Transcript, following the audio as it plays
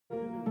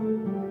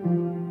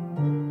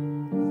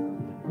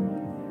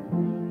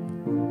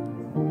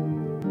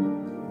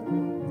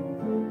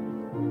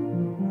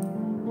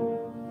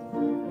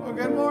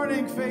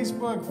morning,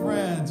 Facebook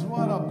friends.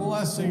 What a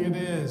blessing it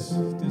is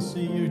to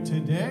see you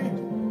today.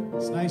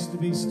 It's nice to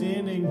be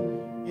standing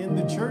in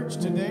the church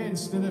today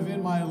instead of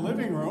in my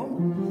living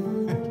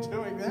room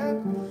doing that.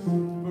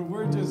 But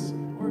we're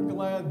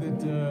glad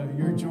that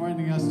you're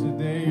joining us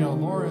today.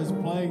 Laura is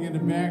playing in the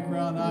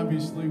background.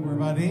 Obviously, we're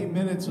about 8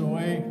 minutes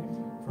away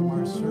from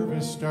our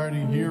service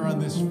starting here on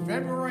this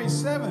February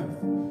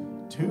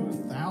 7th,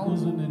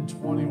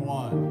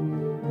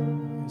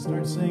 2021. You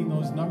start saying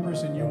those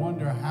numbers and you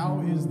wonder,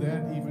 how is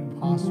that even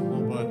possible?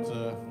 But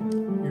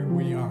here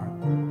we are.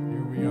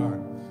 Here we are.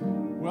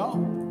 Well,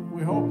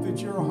 we hope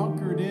that you're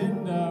hunkered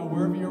in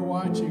wherever you're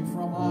watching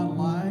from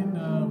online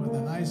with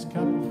a nice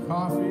cup of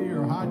coffee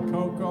or hot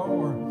cocoa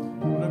or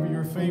whatever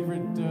your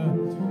favorite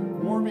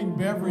warming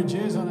beverage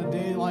is on a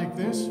day like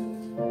this.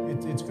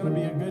 It's going to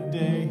be a good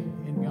day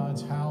in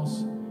God's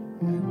house.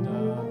 And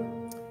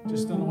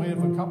just on the way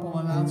of a couple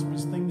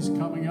announcements, things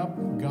coming up,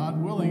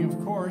 God willing,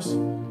 of course.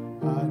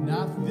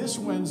 Not this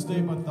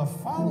Wednesday, but the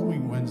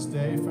following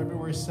Wednesday,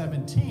 February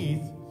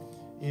 17th,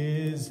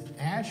 is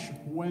Ash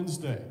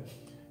Wednesday.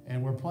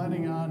 And we're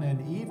planning on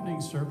an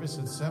evening service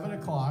at 7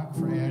 o'clock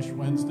for Ash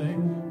Wednesday.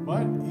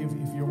 But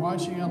if you're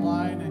watching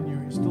online and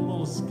you're still a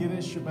little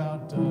skittish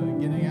about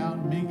getting out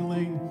and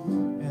mingling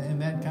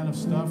and that kind of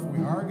stuff,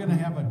 we are going to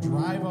have a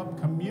drive-up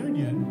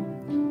communion,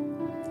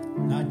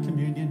 not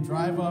communion,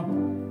 drive-up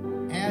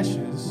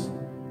ashes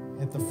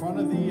at the front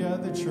of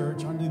the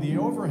church under the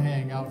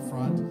overhang out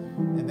front,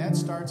 and that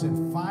starts at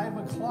 5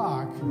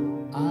 o'clock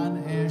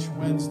on Ash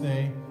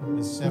Wednesday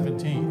the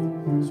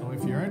 17th. So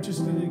if you're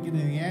interested in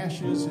getting the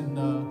ashes and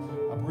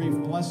a brief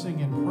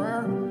blessing and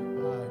prayer,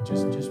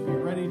 just be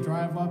ready,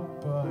 drive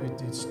up.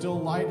 It's still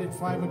light at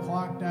 5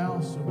 o'clock now,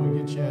 so we'll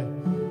get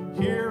you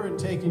here and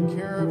taken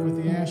care of with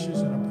the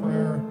ashes and a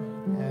prayer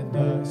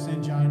and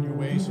send you on your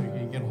way so you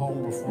can get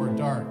home before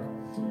dark.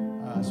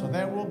 So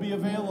that will be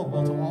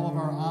available to all of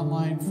our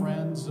online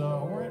friends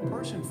or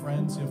in-person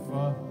friends if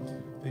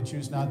they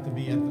choose not to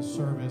be at the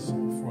service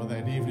for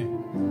that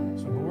evening.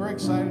 So but we're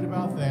excited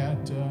about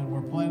that.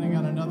 We're planning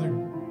on another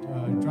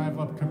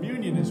drive-up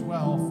communion as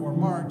well for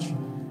March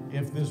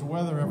if this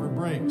weather ever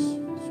breaks.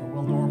 So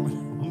we'll know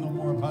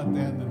more about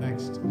that in the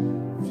next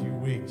few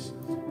weeks.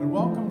 But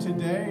welcome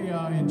today.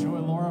 Enjoy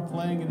Laura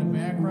playing in the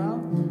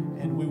background.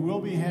 And we will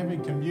be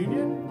having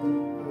communion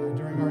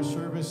during our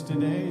service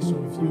today.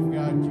 So if you've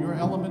got your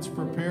elements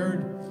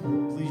prepared,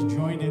 please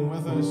join in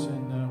with us,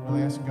 and we'll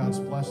ask God's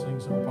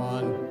blessings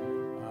upon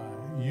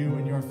you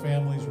and your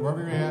families, wherever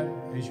you're at,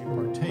 as you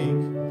partake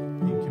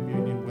in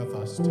communion with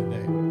us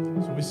today.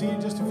 So we'll see you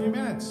in just a few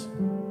minutes.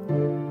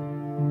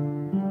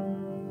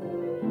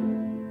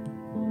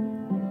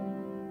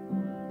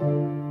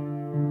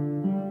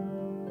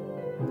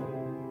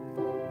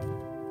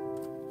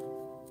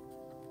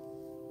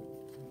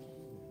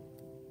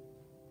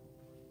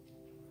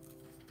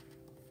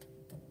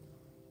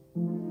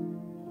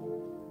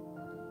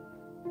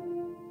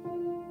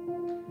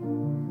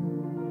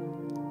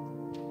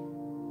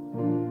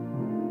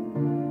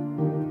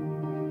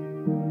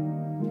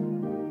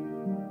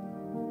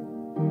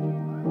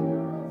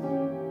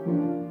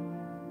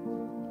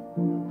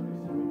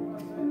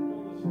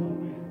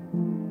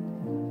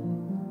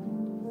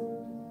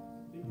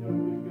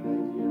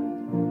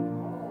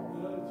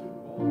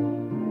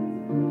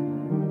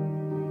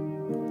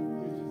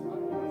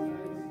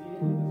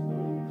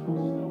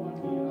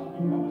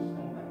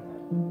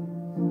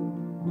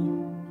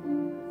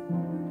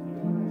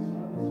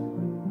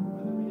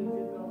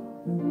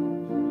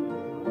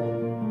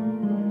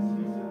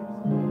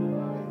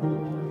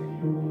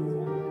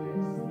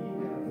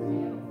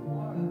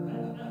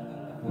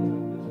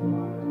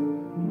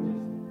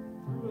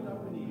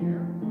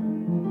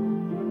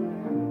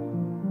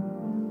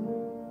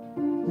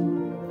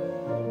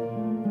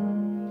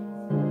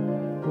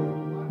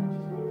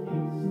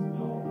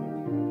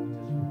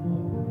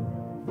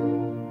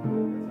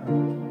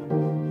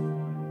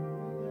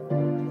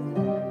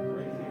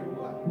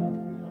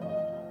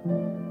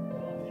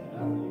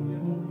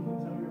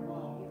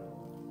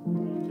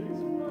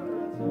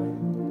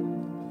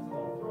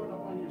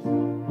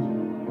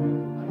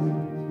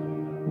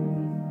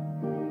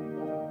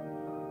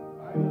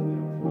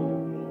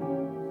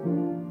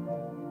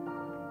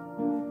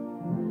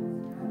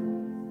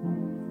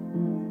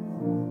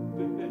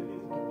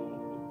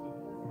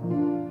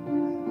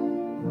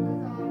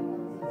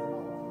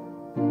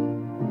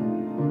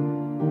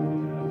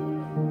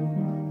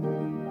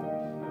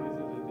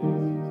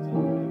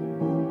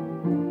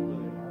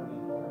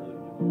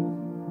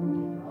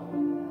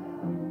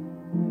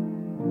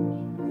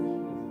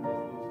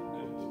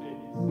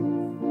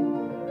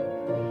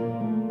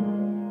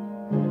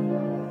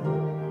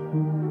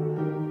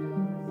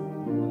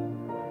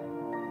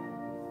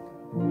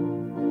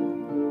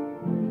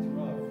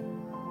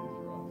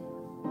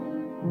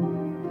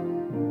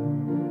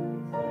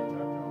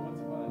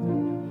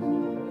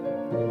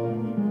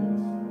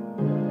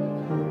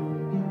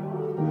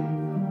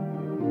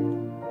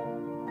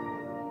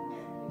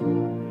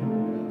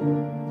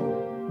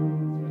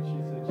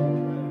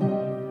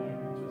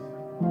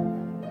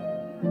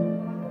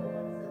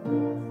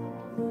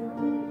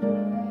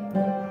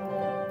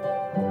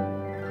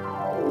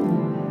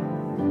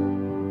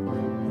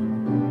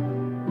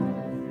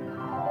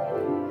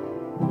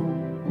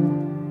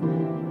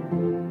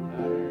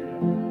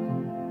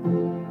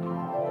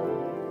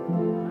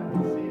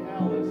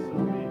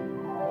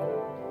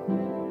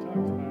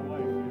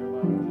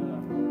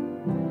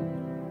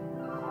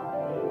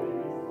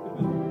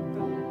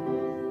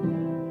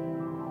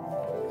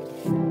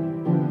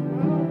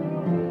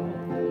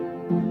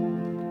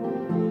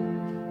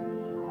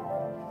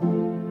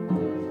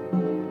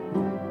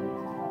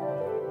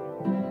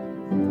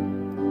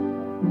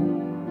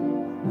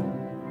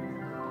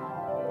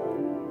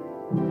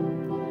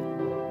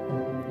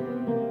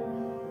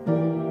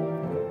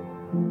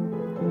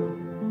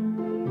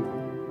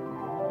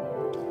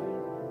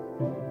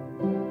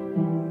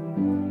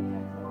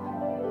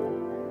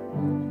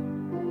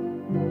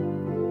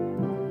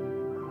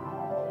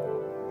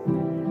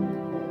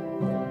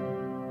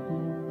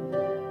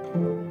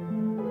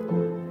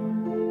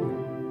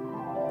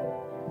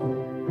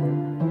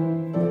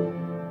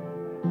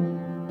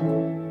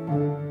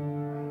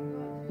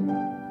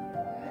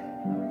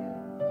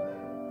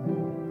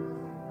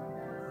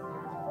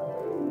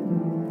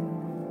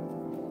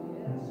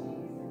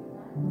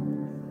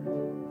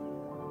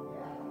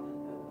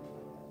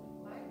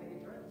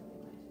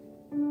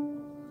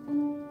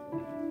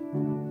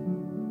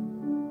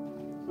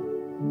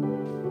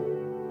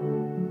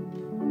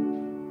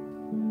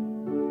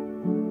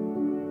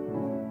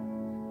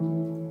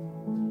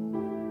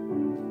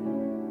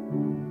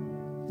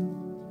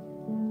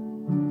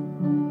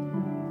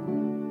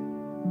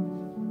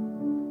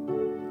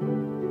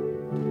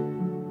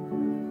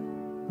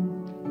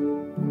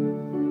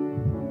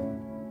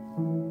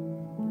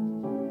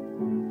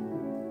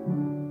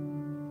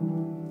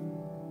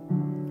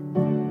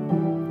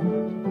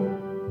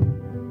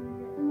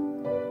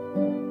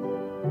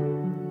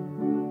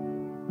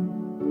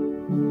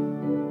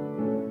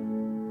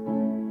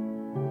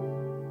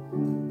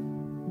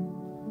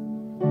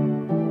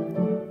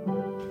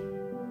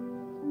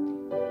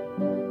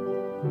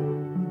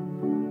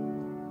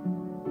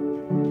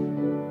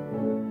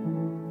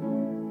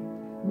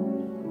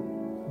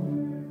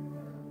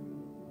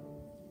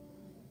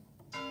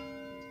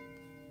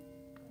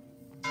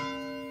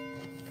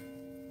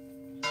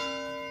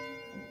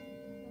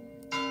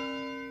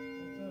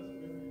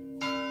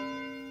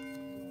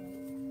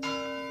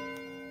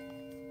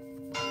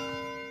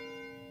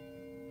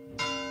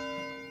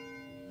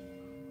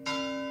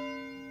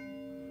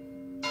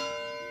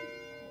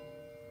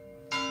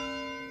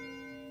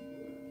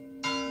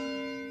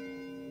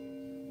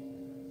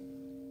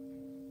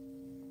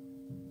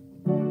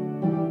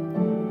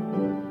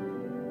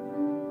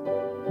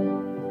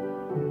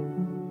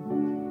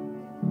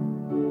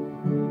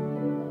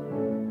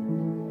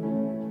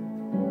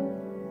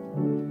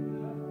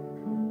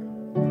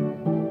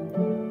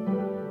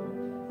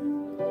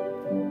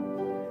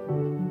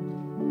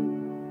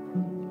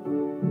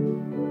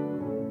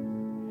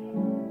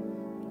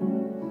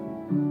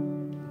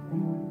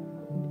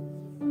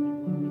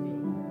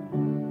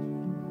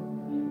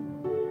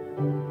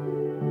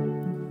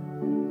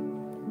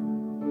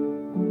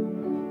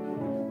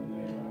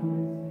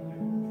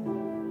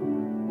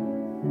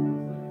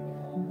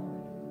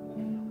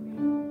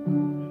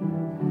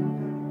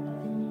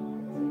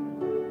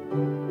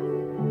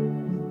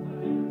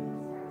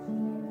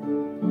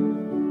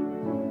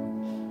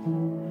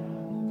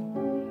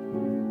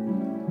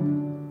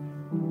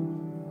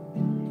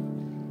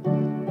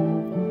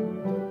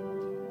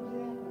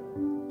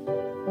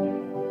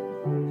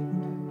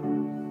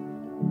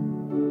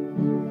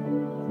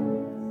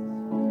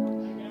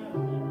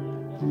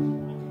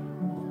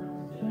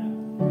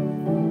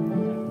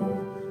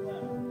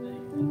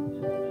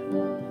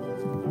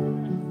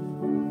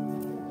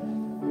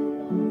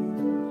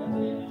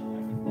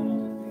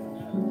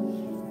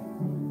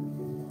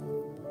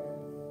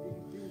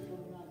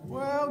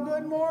 Well,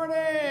 good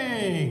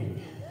morning.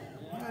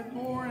 Good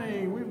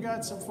morning. We've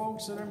got some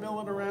folks that are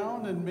milling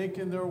around and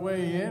making their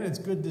way in. It's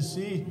good to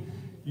see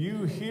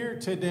you here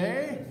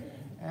today,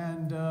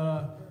 and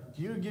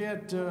you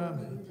get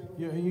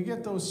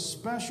those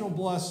special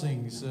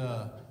blessings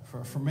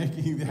for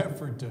making the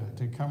effort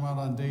to come out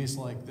on days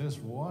like this.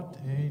 What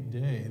a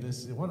day!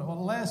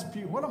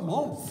 What a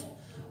month!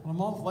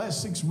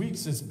 Last 6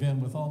 weeks it's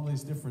been with all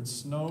these different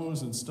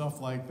snows and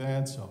stuff like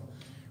that. So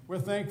we're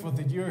thankful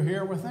that you're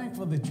here. We're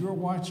thankful that you're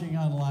watching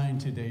online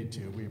today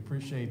too. We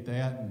appreciate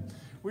that, and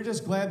we're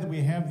just glad that we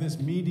have this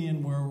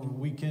medium where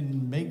we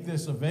can make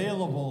this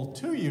available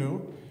to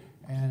you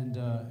and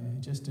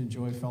just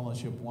enjoy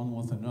fellowship one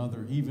with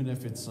another, even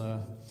if it's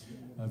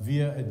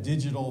via a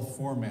digital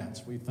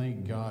format. We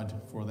thank God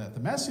for that. The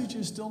message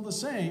is still the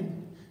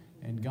same,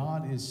 and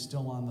God is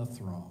still on the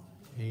throne.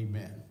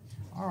 Amen.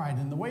 All right,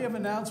 in the way of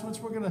announcements,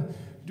 we're going to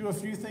do a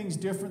few things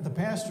different. The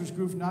pastor's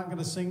group's not going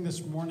to sing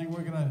this morning.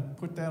 We're going to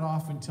put that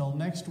off until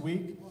next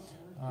week.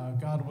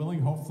 God willing,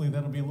 hopefully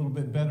that'll be a little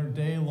bit better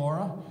day,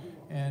 Laura,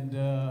 and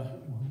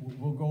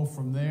we'll go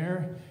from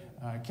there.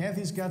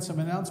 Kathy's got some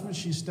announcements.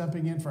 She's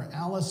stepping in for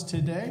Alice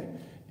today,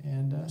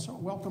 and so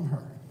welcome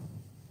her.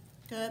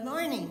 Good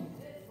morning.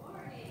 Good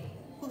morning.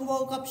 Who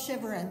woke up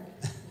shivering?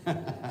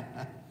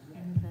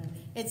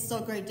 It's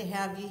so great to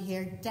have you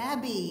here.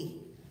 Debbie,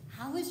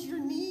 how is your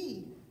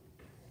knee?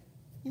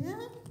 Yeah,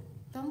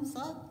 thumbs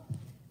up.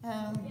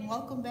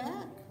 Welcome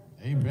back.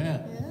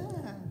 Amen.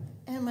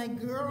 Yeah. And my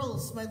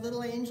girls, my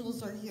little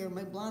angels are here.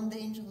 My blonde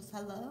angels,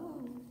 hello.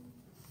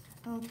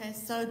 Okay,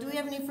 so do we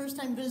have any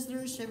first-time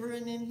visitors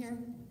shivering in here?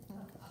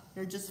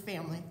 They're just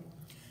family.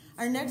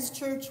 Our next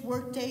church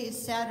workday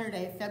is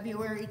Saturday,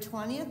 February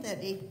 20th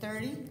at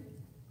 8:30.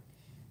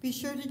 Be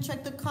sure to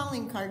check the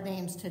calling card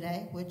names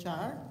today, which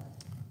are?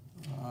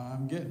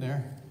 I'm getting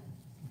there.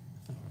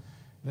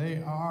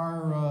 They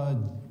are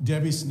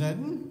Debbie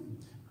Snedden,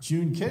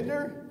 June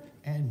Kidner,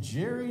 and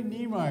Jerry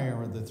Niemeyer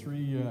are the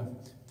three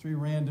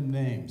random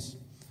names.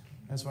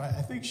 That's why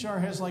I think Char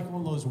has like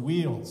one of those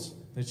wheels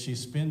that she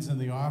spins in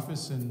the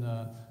office, and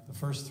the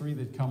first three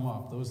that come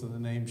up, those are the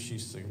names she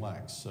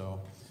selects.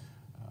 So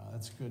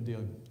that's a good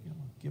deal.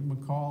 Give them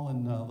a call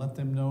and let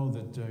them know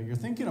that you're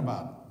thinking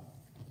about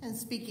it. And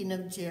speaking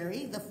of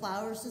Jerry, the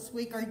flowers this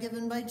week are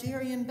given by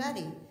Jerry and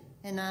Betty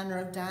in honor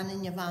of Don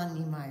and Yvonne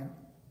Niemeyer.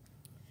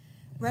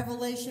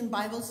 Revelation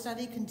Bible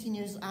Study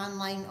continues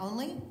online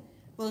only.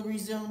 We'll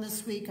resume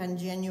this week on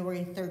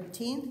January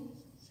 13th.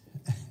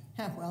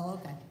 Well,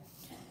 okay.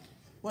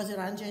 Was it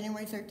on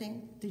January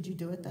 13th? Did you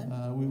do it then?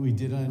 We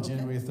did on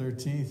January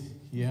 13th.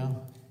 Yeah.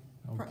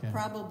 Okay.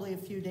 Probably a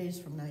few days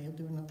from now you'll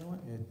do another one.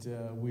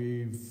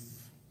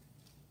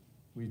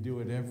 We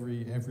do it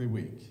every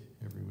week.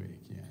 Every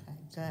week, yeah. Okay,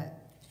 good.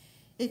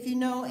 If you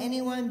know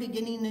anyone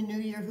beginning the new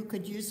year who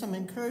could use some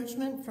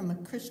encouragement from a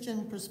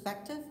Christian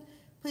perspective,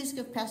 please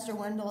give Pastor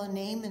Wendell a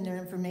name and their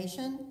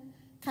information.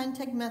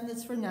 Contact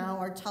methods for now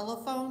are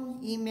telephone,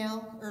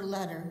 email, or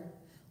letter.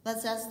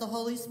 Let's ask the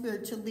Holy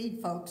Spirit to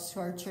lead folks to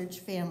our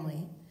church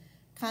family.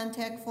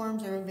 Contact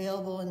forms are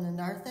available in the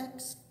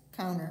narthex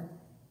counter.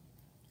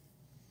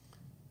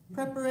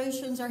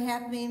 Preparations are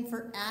happening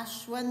for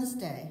Ash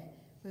Wednesday.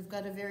 We've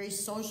got a very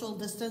social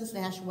distance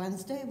Ash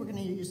Wednesday. We're going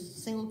to use a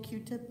single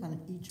Q-tip on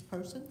each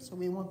person, so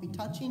we won't be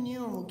touching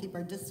you, and we'll keep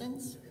our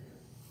distance.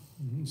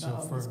 Mm-hmm.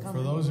 So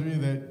for those of you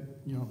that,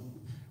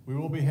 we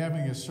will be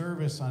having a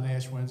service on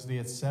Ash Wednesday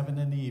at 7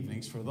 in the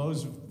evenings. For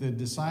those that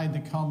decide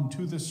to come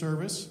to the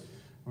service,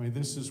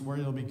 this is where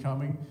you'll be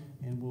coming,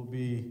 and we'll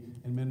be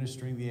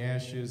administering the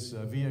ashes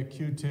via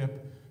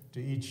Q-tip to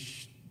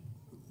each.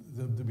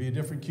 There'll be a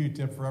different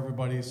Q-tip for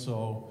everybody,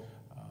 so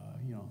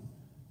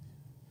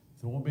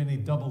there won't be any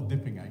double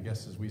dipping, I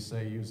guess, as we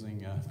say,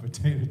 using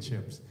potato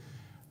chips.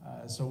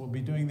 So we'll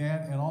be doing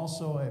that, and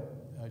also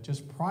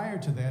just prior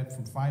to that,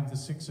 from 5 to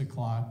 6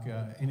 o'clock,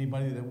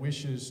 anybody that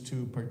wishes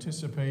to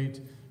participate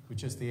with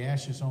just the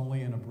ashes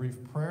only and a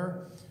brief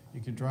prayer,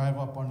 you can drive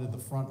up under the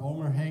front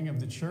overhang of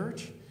the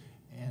church,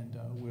 and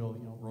we'll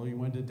roll your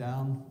window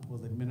down.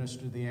 We'll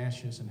administer the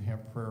ashes and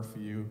have prayer for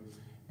you,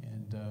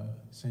 and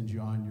send you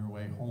on your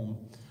way home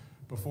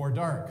before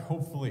dark,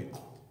 hopefully.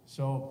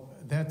 So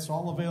that's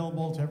all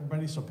available to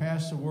everybody. So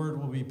pass the word.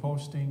 We'll be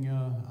posting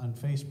on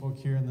Facebook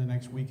here in the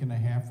next week and a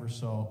half or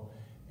so,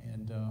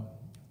 and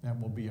that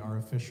will be our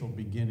official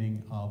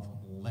beginning of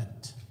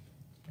Lent.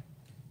 Okay.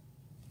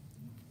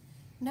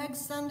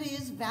 Next Sunday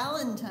is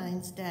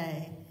Valentine's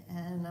Day.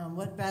 And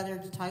what better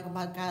to talk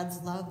about God's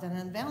love than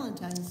on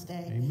Valentine's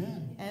Day?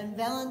 Amen. And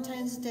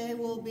Valentine's Day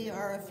will be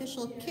our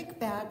official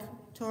kickback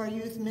to our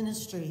youth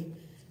ministry.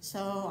 So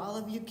all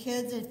of you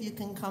kids, if you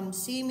can come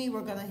see me,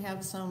 we're going to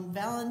have some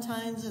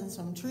Valentines and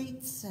some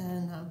treats,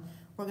 and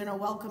we're going to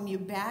welcome you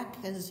back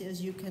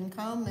as you can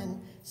come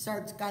and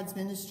start God's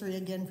ministry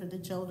again for the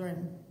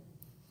children.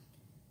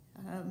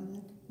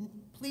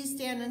 Please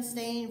stand and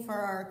stay for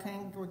our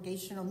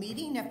congregational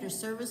meeting after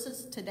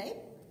services today.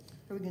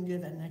 Or are we going to do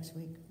that next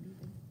week?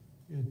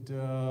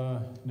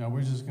 No,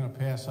 we're just going to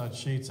pass out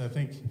sheets. I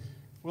think,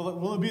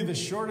 will it be the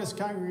shortest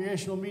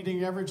congregational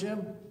meeting ever,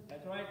 Jim?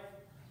 That's right.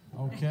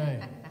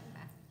 Okay.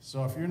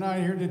 So if you're not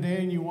here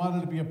today and you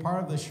wanted to be a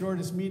part of the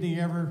shortest meeting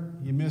ever,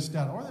 you missed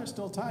out. Or there's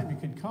still time. You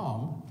could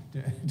come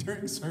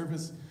during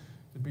service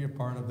to be a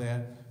part of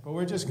that. But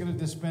we're just going to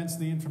dispense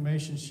the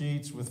information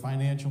sheets with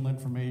financial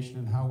information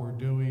and how we're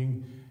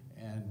doing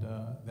and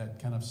that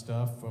kind of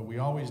stuff. We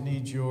always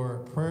need your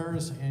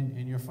prayers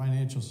and your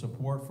financial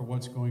support for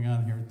what's going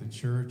on here at the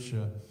church.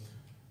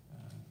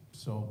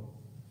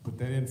 But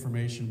that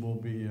information will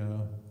be,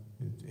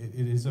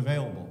 it is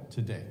available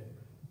today.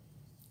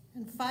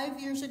 And 5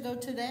 years ago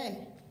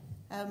today,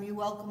 you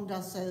welcomed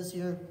us as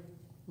your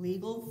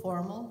legal,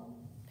 formal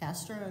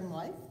pastor and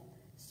wife.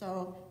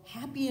 So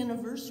happy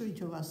anniversary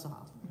to us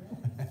all.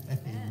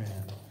 Amen.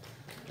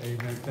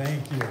 Amen.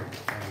 Thank you. Thank you.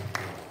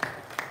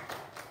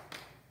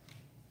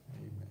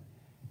 Amen.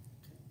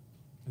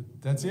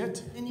 That's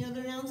it? Any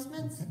other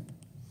announcements? Okay.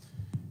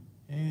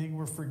 Anything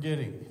we're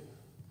forgetting?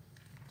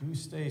 Do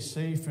stay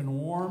safe and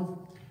warm,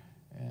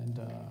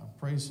 and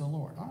praise the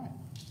Lord. All right.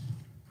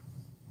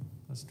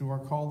 Let's do our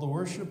call to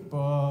worship.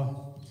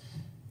 We'll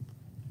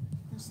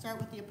start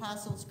with the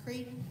Apostles'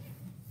 Creed.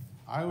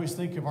 I always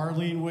think of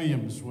Arlene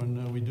Williams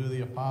when we do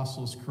the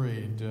Apostles'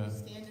 Creed.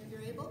 Stand if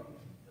you're able.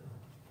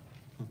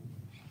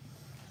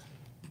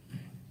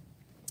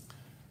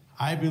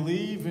 I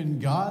believe in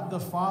God the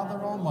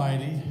Father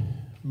Almighty,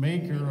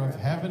 maker of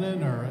heaven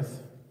and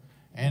earth,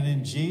 and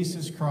in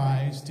Jesus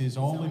Christ, his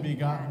only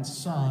begotten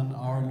Son,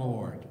 our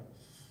Lord,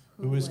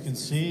 who was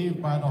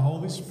conceived by the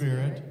Holy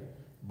Spirit,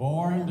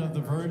 born of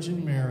the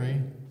Virgin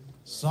Mary,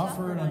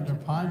 suffered under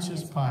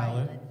Pontius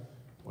Pilate,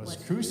 was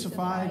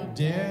crucified,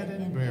 dead,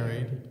 and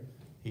buried.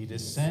 He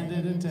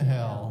descended into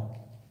hell.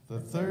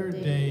 The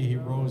third day he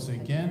rose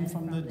again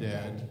from the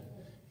dead.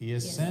 He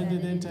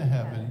ascended into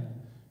heaven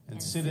and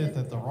sitteth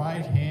at the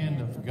right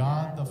hand of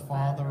God the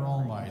Father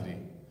Almighty.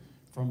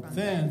 From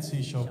thence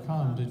he shall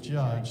come to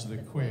judge the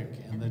quick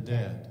and the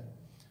dead.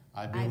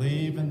 I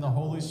believe in the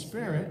Holy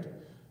Spirit,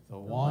 the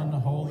one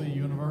holy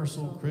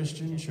universal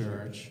Christian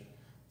church,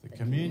 the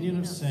communion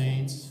of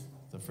saints,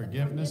 the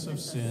forgiveness of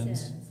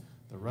sins,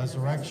 the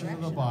resurrection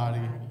of the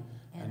body,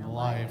 and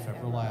life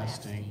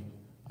everlasting.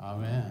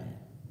 Amen.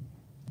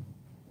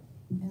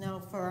 And now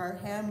for our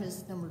hymn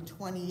is number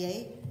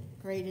 28,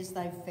 Great is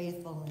Thy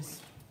Faithfulness.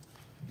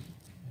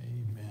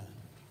 Amen.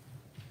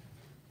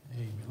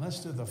 Amen. Let's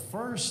do the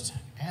first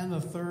and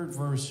the third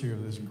verse here,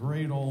 this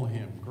great old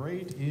hymn.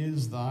 Great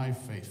is Thy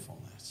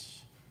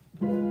faithfulness.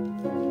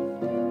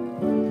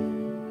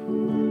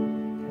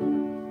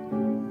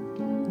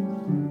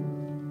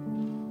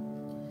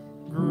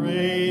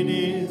 Great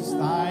is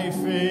Thy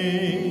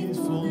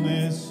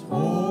faithfulness,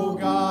 O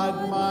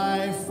God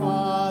my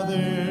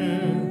Father.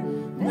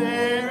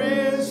 There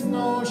is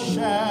no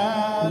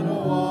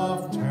shadow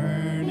of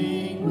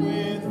turning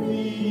with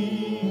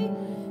Thee.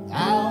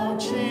 Thou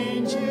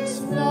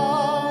changest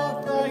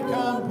not, Thy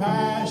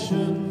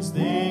compassions,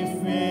 they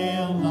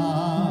fail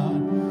not.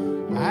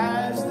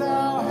 As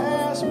Thou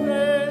hast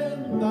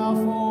been, Thou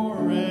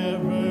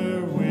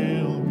forever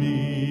will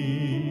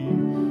be.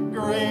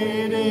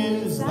 Great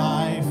is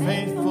Thy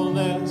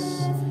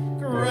faithfulness,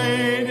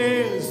 great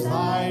is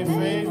Thy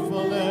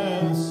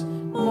faithfulness.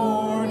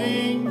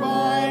 Morning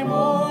by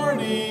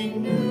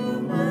morning,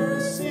 new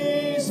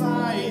mercies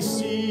I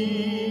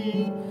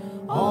see.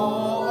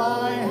 All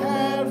I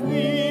have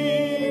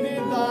needed,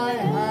 Thy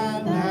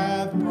hand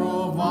hath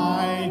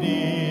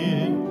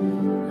provided.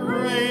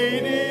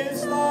 Great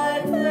is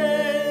Thy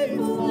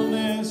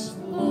faithfulness,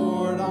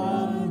 Lord,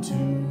 unto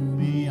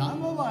me.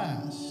 On the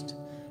last,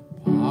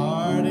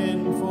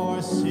 pardon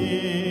for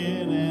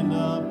sin and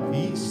a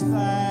peace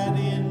that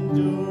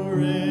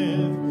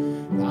endureth,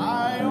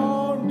 Thy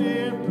own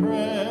dear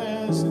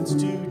presence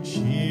to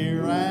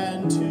cheer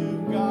and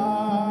to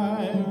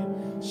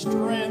guide,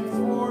 strength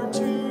for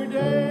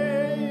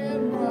today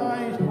and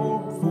bright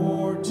hope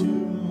for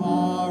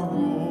tomorrow,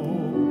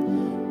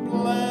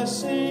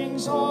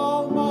 blessings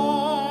all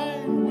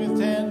mine with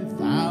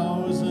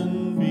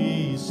 10,000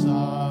 beside.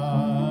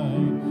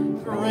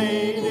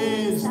 Great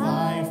is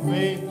Thy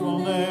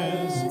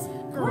faithfulness,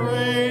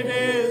 great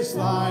is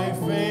Thy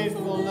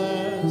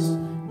faithfulness.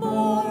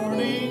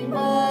 Morning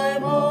by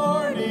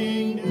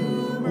morning,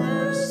 new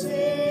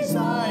mercies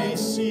I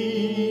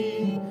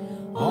see.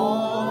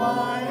 All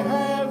I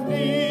have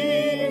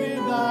needed,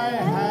 Thy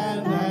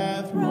hand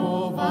hath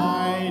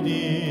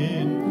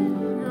provided.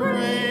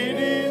 Great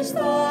is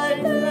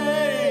Thy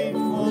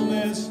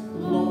faithfulness,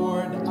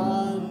 Lord,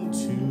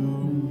 unto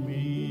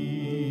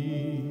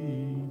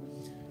me.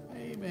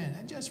 Amen.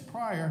 And just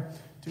prior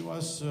to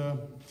us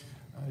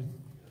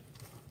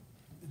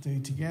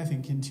together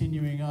and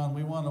continuing on,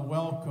 we want to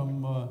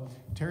welcome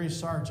Terry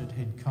Sargent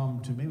had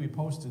come to me. We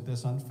posted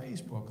this on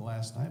Facebook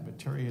last night, but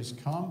Terry has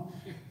come,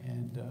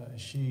 and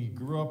she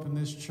grew up in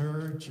this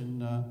church,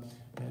 and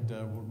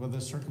what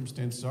the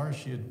circumstances are,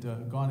 she had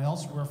gone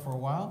elsewhere for a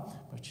while,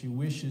 but she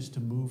wishes to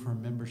move her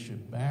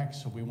membership back,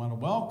 so we want to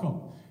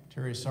welcome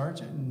Terry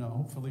Sargent, and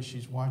hopefully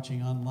she's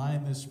watching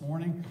online this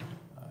morning.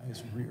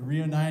 is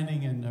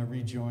reuniting and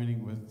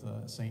rejoining with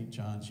St.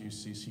 John's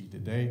UCC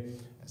today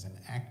as an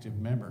active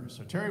member.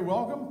 So Terry,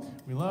 welcome.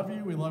 We love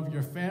you. We love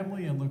your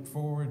family and look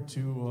forward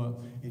to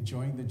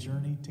enjoying the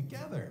journey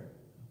together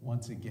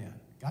once again.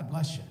 God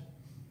bless you.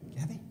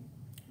 Kathy?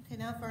 Okay,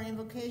 now for our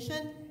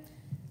invocation.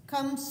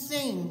 Come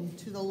sing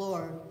to the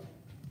Lord.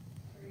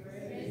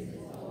 Praise his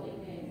holy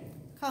name.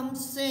 Come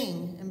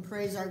sing and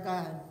praise our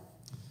God.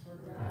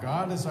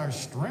 God is our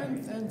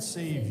strength and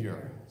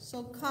Savior.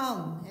 So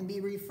come and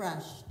be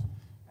refreshed.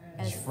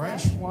 As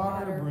fresh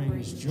water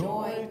brings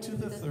joy to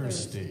the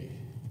thirsty.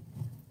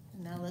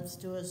 And now let's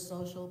do a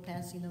social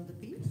passing of the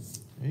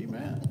peace.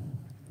 Amen.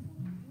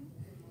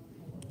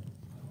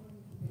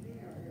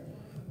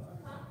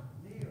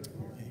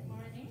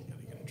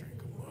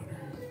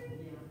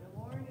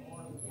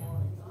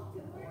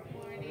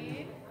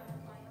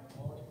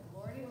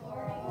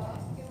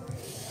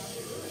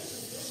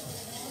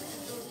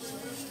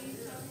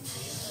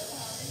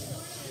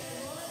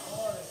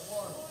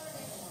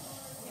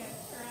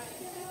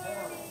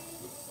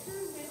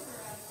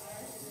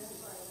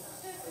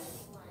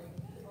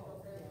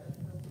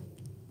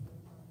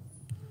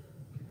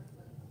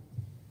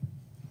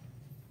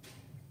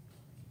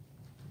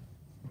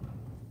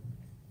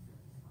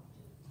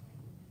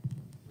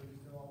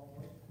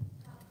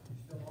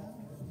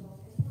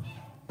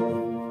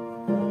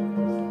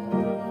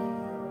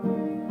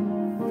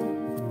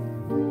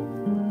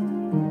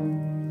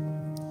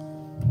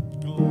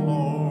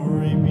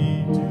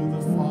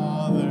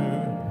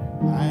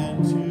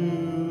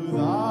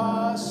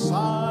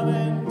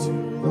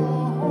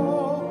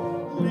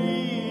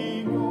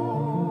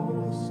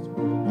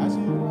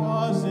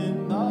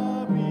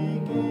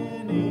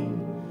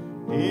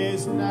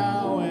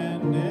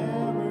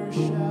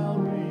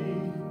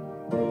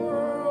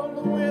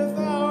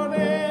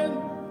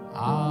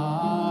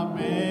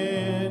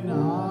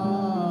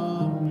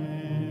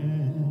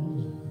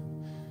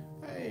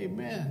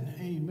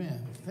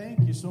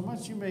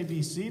 You may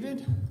be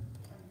seated.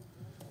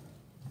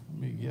 Let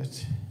me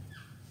get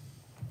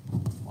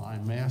my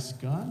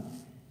mask on.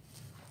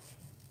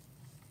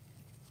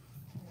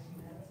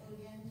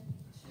 Again,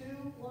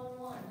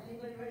 211.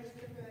 Anybody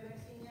registered for the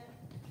vaccine yet?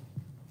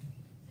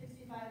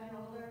 65 and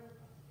older.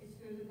 It's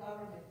through the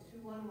government.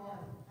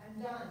 211. I'm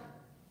done.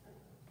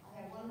 I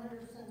have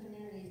 100%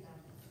 immunity now.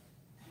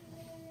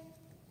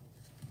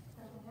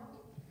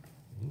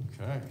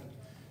 Okay.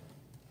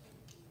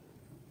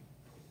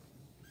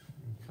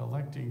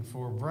 Collecting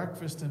for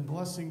breakfast and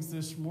blessings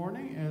this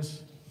morning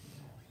as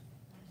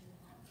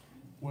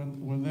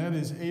when that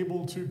is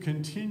able to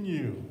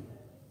continue.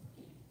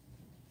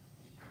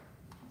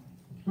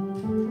 I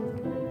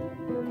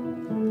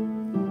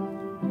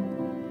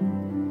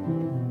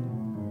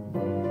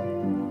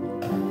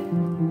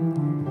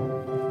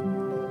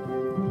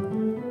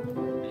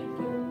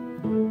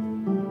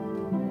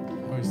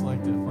always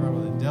like that wherever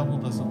the devil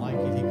doesn't like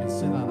it, he can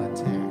sit on a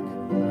tack,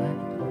 right?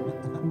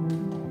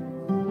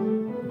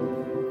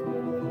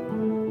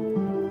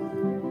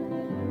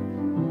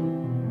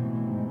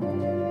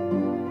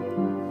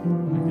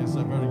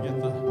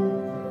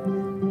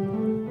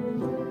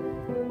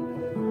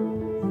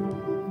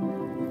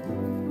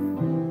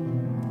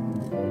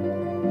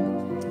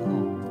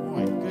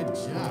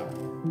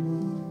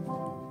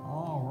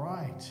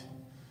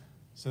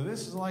 So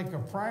this is like a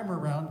primer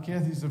round.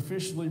 Kathy's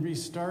officially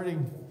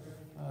restarting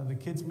the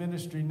kids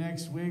ministry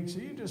next week. So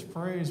you just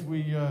pray as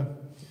we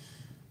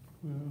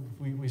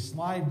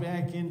slide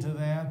back into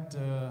that.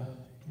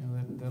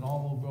 That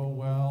all will go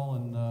well,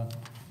 and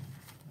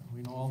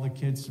we know all the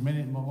kids.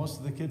 Most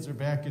of the kids are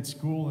back at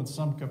school in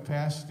some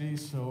capacity.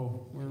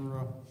 So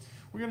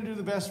we're going to do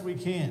the best we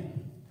can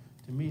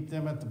to meet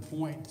them at the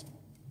point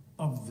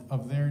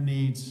of their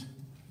needs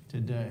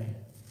today.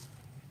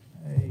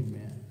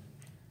 Amen.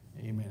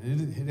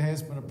 Amen. It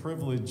has been a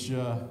privilege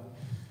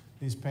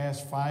these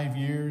past 5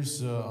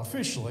 years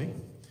officially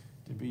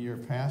to be your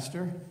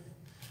pastor.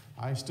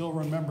 I still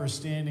remember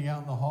standing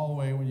out in the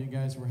hallway when you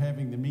guys were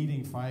having the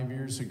meeting 5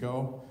 years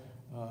ago,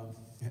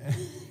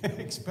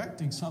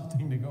 expecting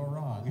something to go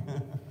wrong.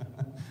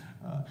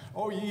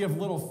 Oh, ye of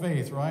little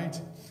faith, right?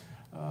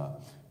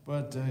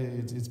 But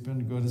it's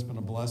been good. It's been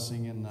a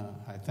blessing, and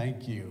I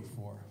thank you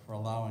for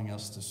allowing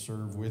us to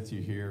serve with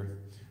you here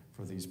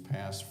for these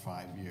past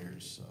 5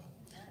 years.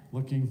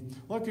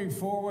 Looking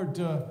forward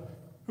to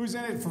who's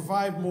in it for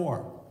 5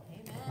 more.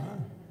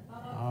 Amen.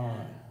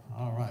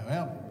 All right.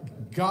 Well,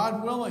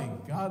 God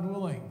willing, that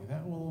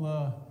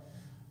will.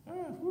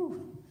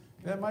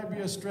 That might be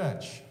a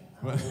stretch,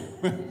 but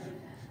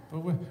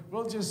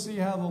we'll just see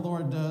how the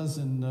Lord does,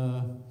 and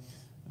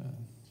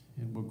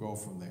we'll go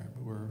from there.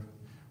 But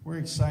we're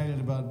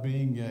excited about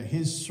being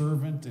His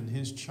servant and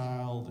His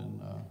child,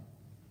 and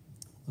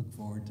look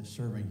forward to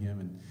serving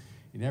Him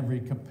in every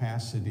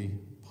capacity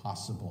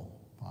possible.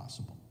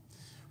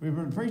 We've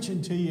been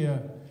preaching to you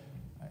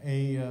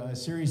a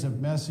series of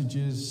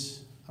messages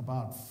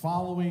about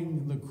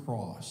following the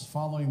cross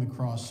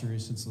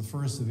series since the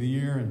first of the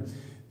year, and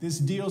this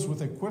deals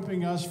with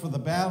equipping us for the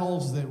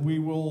battles that we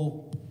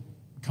will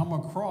come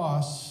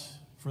across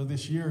for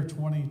this year,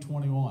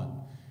 2021.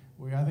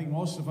 I think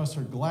most of us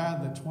are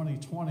glad that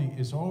 2020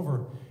 is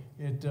over.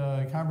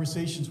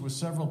 Conversations with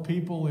several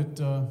people,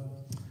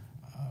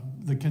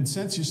 the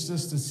consensus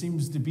just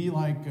seems to be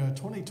like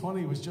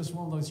 2020 was just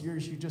one of those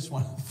years you just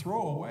want to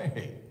throw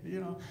away.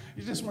 You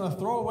just want to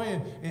throw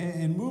away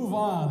and move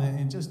on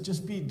and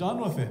just be done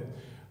with it.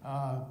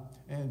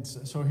 And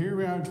so here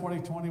we are in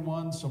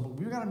 2021. So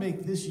we've got to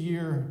make this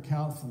year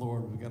count for the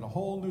Lord. We've got a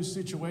whole new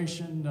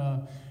situation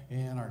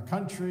in our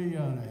country,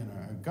 in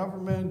our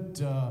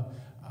government,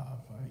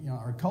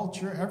 our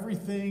culture.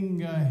 Everything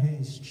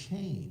has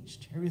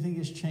changed. Everything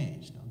has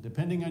changed. Now,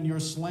 depending on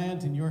your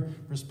slant and your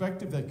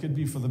perspective, that could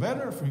be for the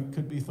better, it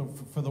could be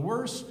for the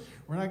worse.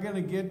 We're not going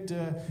to get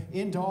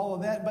into all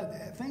of that,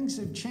 but things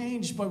have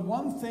changed. But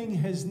one thing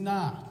has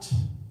not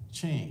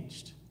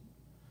changed.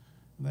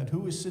 That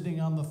who is sitting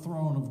on the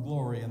throne of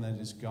glory, and that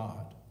is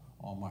God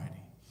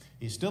Almighty.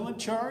 He's still in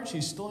charge.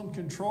 He's still in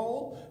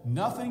control.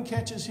 Nothing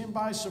catches him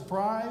by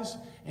surprise.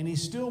 And he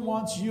still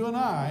wants you and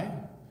I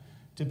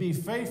to be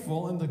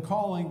faithful in the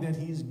calling that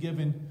he's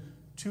given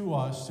to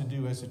us to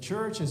do as a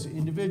church, as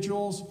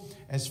individuals,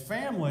 as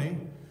family,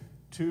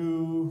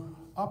 to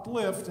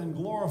uplift and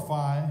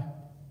glorify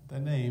the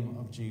name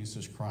of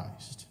Jesus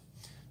Christ.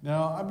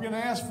 Now, I'm going to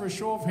ask for a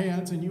show of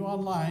hands, and you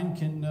online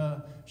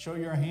can show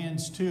your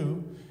hands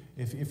too,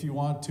 if you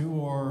want to,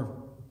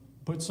 or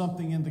put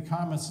something in the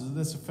comments to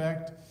this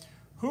effect.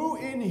 Who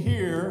in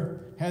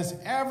here has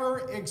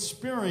ever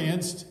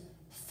experienced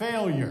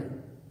failure?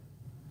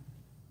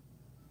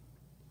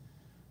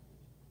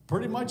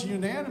 Pretty much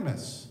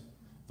unanimous.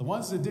 The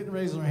ones that didn't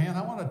raise their hand,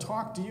 I want to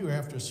talk to you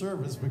after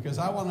service because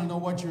I want to know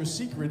what your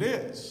secret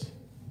is.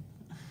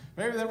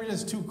 Maybe they were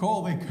just too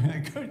cold. They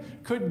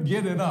couldn't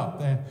get it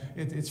up.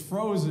 It's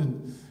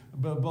frozen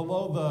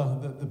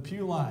below the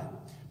pew line.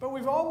 But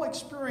we've all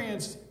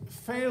experienced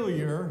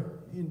failure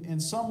in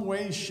some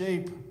way,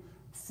 shape,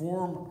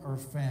 form, or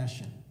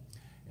fashion.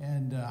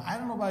 And I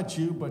don't know about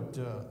you, but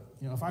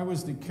if I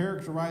was to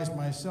characterize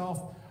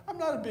myself, I'm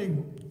not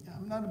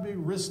a big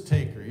risk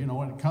taker.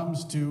 When it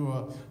comes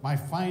to my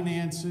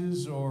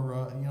finances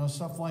or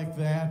stuff like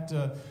that.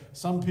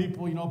 Some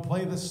people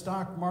play the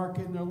stock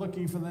market and they're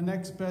looking for the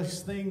next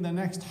best thing, the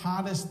next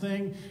hottest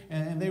thing,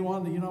 and they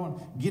want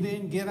to get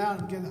in, get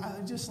out,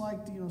 I just like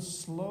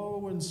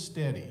slow and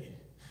steady.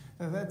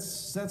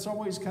 That's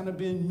always kind of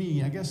been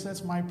me. I guess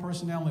that's my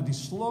personality.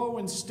 Slow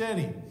and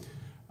steady.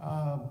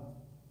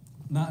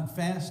 Not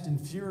fast and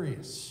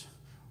furious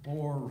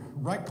or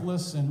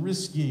reckless and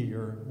risky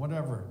or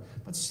whatever,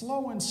 but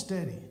slow and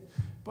steady.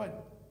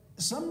 But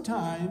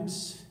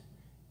sometimes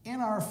in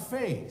our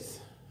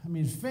faith,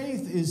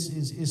 faith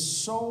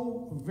is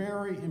so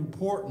very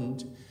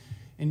important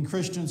in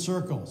Christian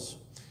circles.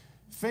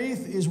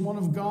 Faith is one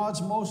of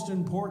God's most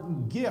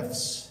important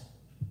gifts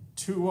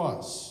to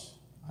us.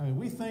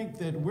 We think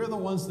that we're the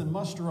ones that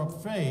muster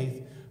up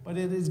faith, but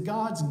it is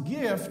God's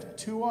gift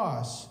to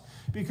us.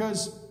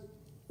 Because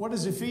what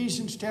does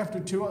Ephesians chapter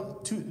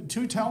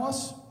 2 tell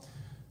us?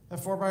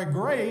 That for by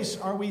grace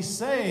are we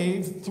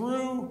saved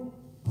through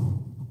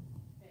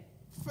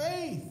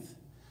faith.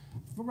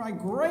 For by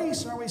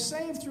grace are we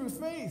saved through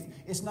faith.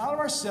 It's not of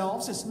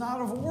ourselves, it's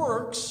not of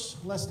works,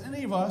 lest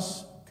any of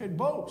us could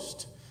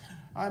boast.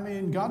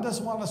 God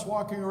doesn't want us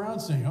walking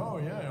around saying, oh,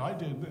 yeah, I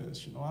did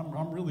this.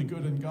 I'm really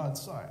good in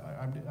God's sight.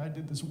 I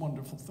did this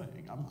wonderful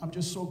thing. I'm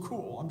just so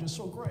cool. I'm just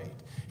so great.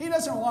 He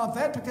doesn't want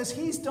that because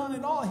he's done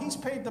it all. He's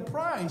paid the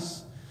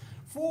price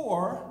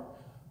for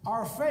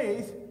our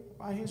faith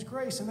by his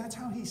grace. And that's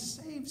how he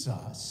saves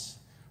us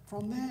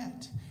from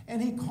that. And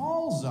he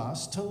calls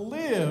us to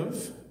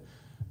live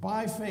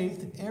by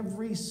faith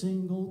every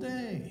single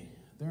day.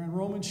 There in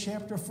Romans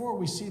chapter 4,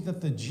 we see that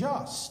the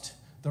just,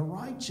 the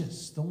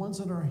righteous, the ones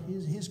that are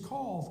his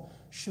called,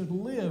 should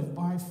live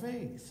by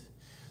faith.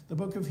 The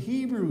book of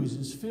Hebrews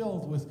is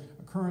filled with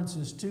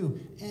occurrences too.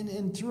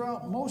 And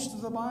throughout most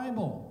of the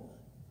Bible,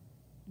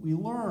 we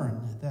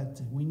learn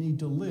that we need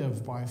to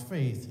live by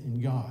faith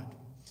in God.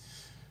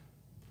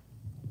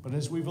 But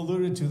as we've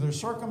alluded to, there are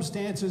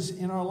circumstances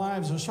in our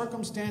lives, there are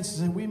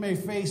circumstances that we may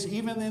face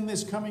even in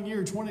this coming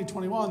year,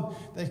 2021,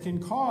 that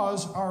can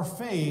cause our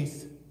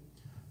faith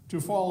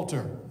to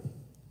falter.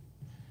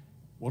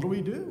 What do we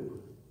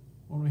do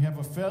when we have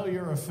a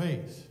failure of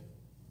faith?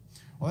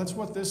 Well, that's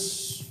what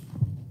this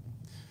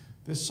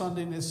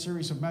Sunday in this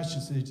series of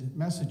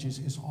messages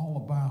is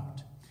all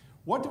about.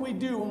 What do we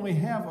do when we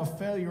have a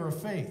failure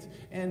of faith?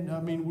 And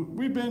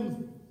we've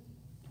been,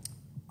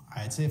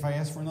 I'd say if I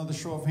ask for another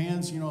show of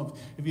hands,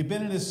 if you've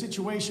been in a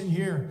situation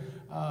here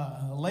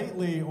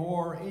lately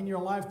or in your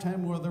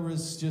lifetime where there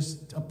was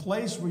just a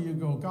place where you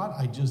go, God,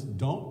 I just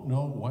don't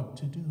know what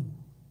to do.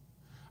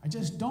 I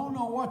just don't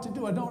know what to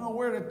do. I don't know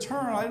where to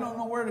turn. I don't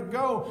know where to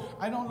go.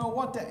 I don't know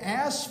what to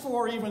ask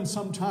for even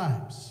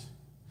sometimes.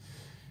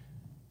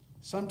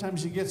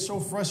 Sometimes you get so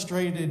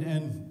frustrated,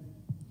 and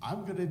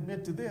I'm going to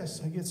admit to this.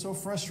 I get so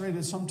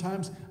frustrated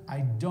sometimes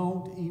I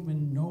don't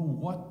even know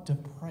what to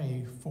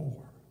pray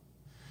for.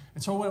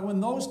 And so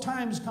when those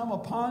times come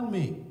upon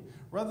me,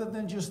 Rather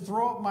than just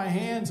throw up my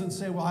hands and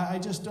say, well, I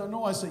just don't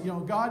know. I said,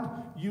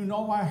 God, you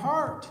know my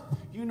heart.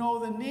 You know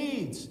the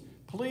needs.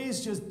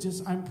 Please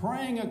just I'm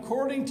praying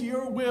according to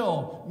your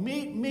will.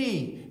 Meet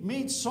me.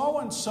 Meet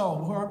so-and-so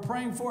who I'm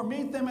praying for.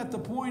 Meet them at the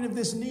point of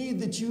this need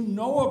that you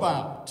know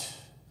about.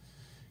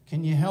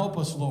 Can you help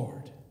us,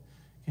 Lord?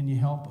 Can you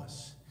help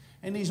us?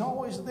 And he's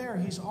always there.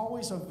 He's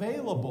always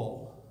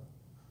available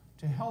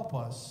to help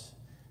us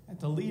and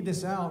to lead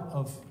us out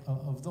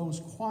of those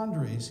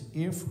quandaries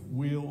if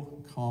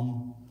we'll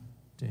come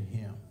to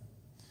him.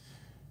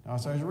 Now,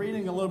 as I was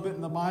reading a little bit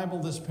in the Bible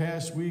this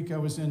past week, I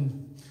was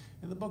in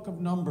the book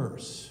of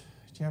Numbers,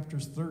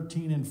 chapters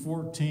 13 and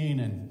 14,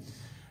 and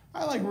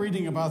I like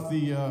reading about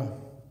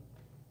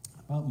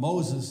about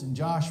Moses and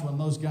Joshua and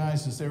those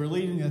guys as they were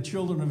leading the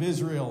children of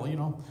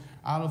Israel,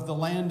 out of the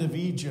land of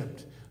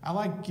Egypt. I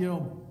like,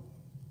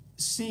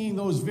 seeing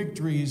those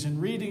victories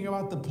and reading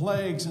about the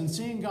plagues and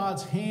seeing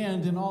God's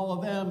hand in all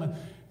of them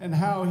and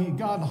how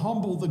God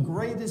humbled the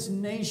greatest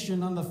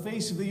nation on the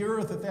face of the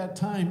earth at that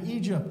time,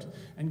 Egypt.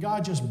 And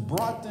God just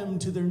brought them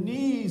to their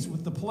knees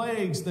with the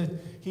plagues that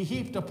he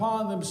heaped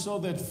upon them so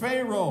that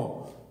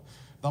Pharaoh,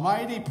 the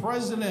mighty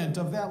president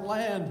of that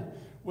land,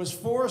 was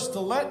forced to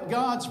let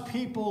God's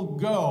people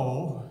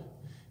go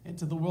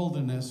into the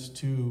wilderness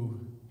to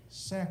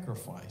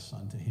sacrifice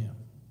unto him.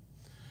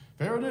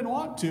 Pharaoh didn't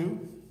want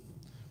to,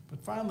 but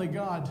finally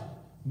God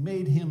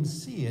made him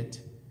see it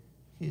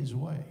his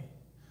way.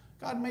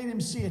 God made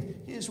him see it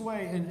his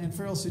way, and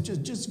Pharaoh said,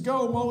 just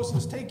go,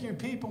 Moses, take your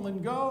people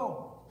and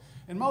go.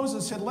 And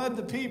Moses had led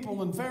the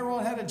people, and Pharaoh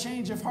had a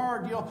change of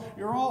heart.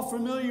 You're all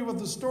familiar with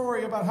the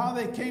story about how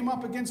they came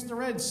up against the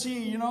Red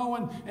Sea,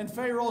 and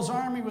Pharaoh's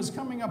army was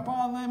coming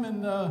upon them,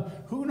 and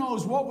who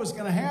knows what was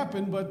going to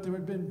happen, but there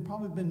had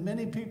probably been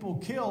many people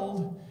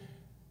killed,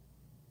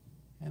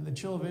 and the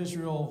children of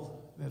Israel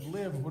that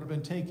lived would have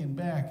been taken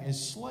back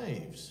as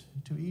slaves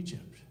to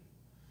Egypt.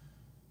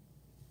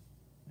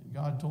 And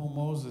God told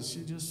Moses,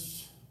 you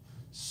just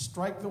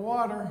strike the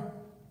water.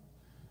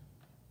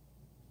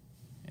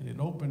 And it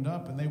opened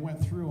up, and they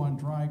went through on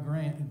dry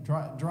ground.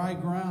 Dry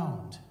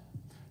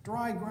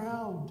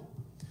ground.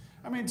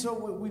 I mean, so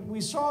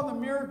we saw the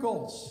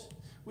miracles.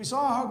 We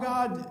saw how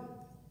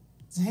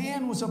God's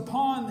hand was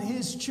upon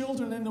his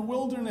children in the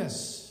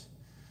wilderness.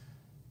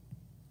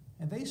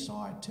 And they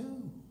saw it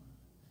too.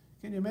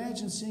 Can you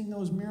imagine seeing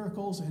those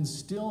miracles and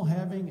still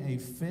having a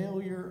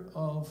failure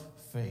of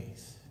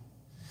faith?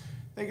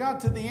 They got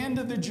to the end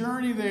of the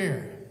journey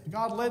there.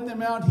 God led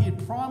them out. He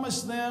had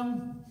promised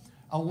them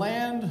a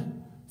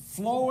land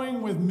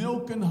flowing with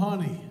milk and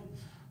honey.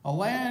 A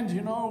land,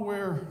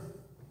 where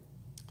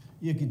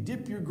you could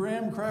dip your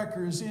graham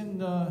crackers in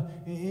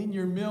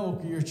your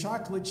milk, or your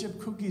chocolate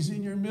chip cookies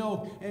in your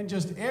milk, and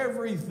just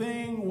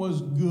everything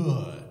was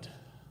good.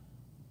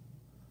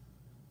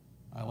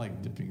 I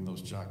like dipping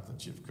ththose chocolate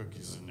chip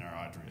cookies in there,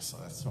 Audrey, so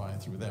that's why I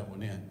threw that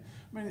one in.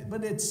 I mean,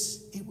 but it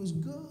was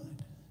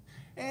good.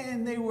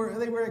 And they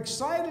were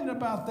excited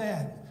about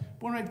that.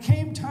 When it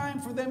came time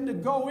for them to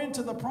go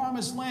into the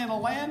promised land, a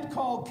land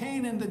called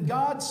Canaan, that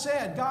God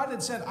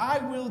had said, I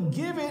will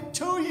give it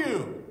to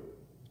you.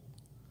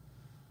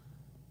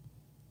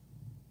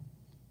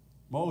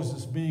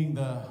 Moses, being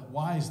the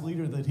wise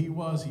leader that he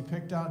was, he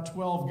picked out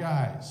 12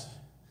 guys.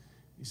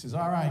 He says,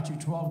 all right, you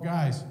 12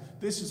 guys,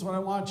 this is what I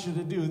want you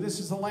to do. This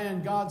is the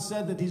land God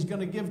said that he's going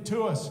to give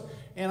to us.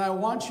 And I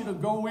want you to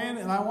go in,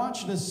 and I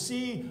want you to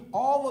see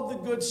all of the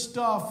good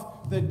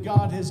stuff that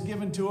God has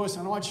given to us.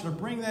 And I want you to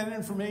bring that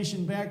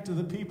information back to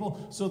the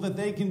people so that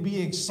they can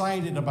be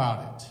excited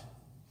about it.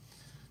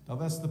 Now,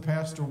 that's the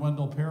Pastor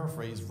Wendell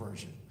paraphrase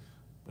version,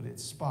 but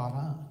it's spot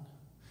on.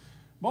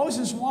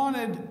 Moses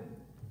wanted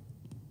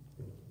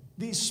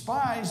these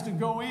spies to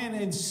go in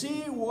and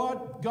see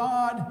what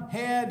God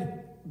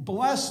had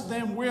blessed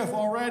them with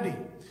already.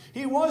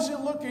 He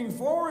wasn't looking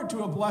forward to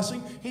a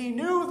blessing. He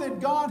knew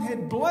that God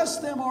had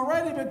blessed them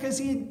already because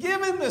he had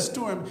given this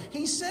to him.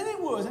 He said he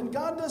would, and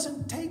God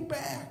doesn't take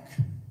back.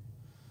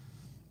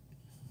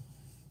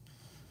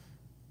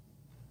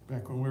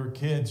 Back when we were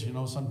kids,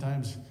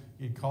 sometimes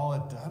you'd call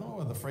it, I don't know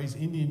where the phrase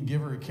Indian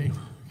giver came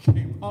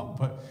up,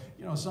 but,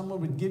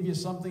 someone would give you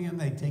something and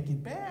they'd take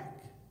it back.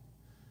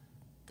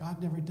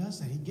 God never does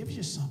that. He gives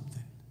you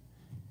something.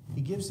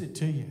 He gives it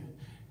to you.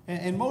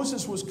 And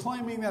Moses was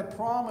claiming that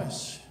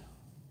promise.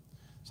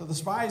 So the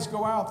spies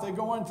go out, they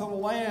go into the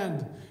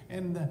land,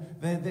 and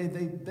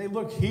they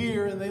look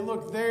here and they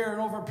look there,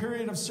 and over a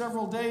period of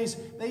several days,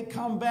 they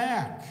come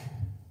back.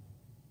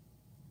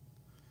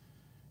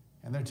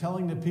 And they're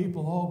telling the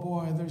people, oh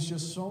boy, there's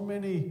just so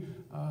many,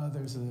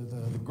 there's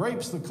the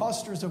grapes, the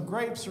clusters of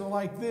grapes are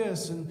like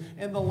this,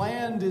 and the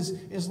land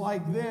is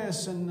like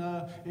this, and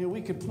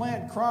we could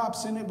plant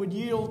crops and it would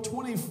yield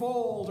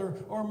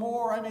 20-fold or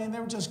more. I mean,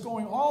 they're just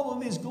going all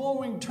of these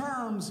glowing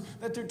terms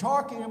that they're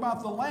talking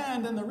about the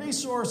land and the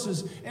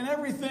resources and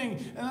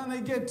everything, and then they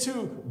get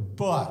to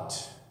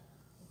but.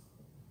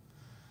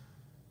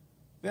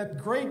 That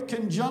great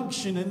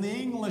conjunction in the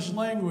English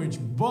language,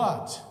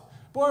 but.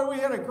 Boy, we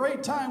had a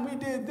great time. We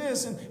did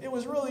this, and it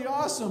was really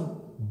awesome.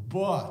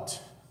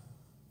 But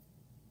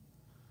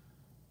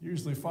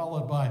Usually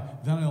followed by,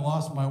 then I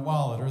lost my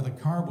wallet, or the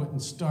car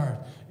wouldn't start,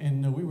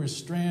 and we were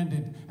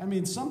stranded. I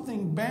mean,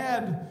 something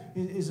bad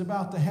is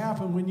about to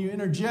happen when you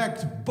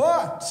interject,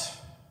 but.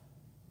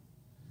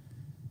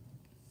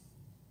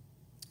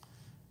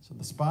 So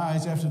the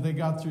spies, after they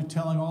got through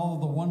telling all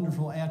of the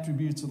wonderful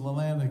attributes of the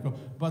land, they go,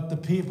 but the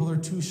people are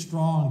too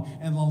strong,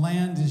 and the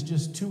land is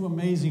just too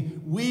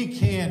amazing. We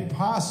can't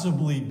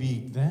possibly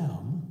beat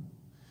them.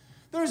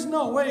 There's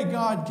no way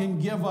God can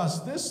give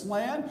us this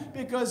land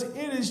because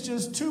it is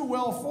just too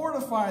well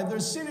fortified. Their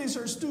cities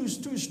are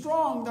too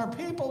strong. Their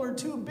people are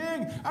too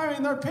big. I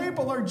mean, their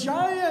people are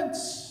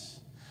giants.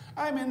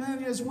 I mean,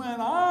 it just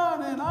went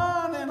on and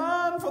on and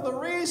on for the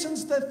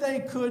reasons that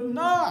they could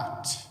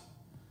not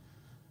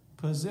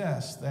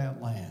possess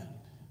that land.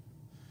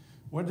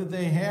 What did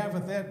they have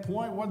at that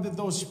point? What did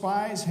those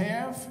spies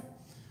have?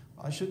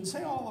 Well, I shouldn't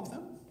say all of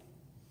them,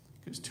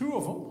 because two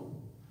of them,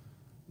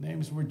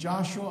 names were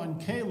Joshua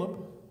and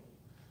Caleb.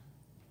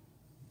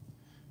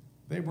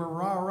 They were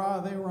rah-rah.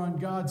 They were on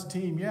God's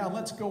team. Yeah,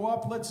 let's go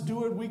up. Let's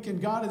do it. We can.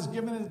 God has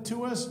given it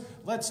to us.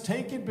 Let's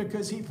take it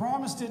because he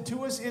promised it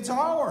to us. It's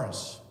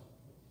ours.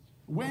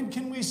 When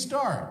can we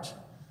start?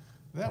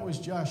 That was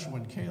Joshua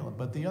and Caleb.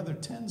 But the other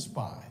 10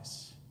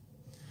 spies,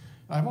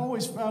 I've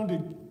always found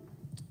it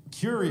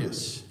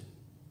curious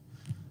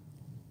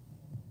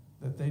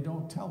that they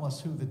don't tell us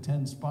who the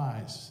 10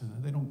 spies,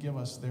 they don't give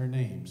us their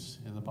names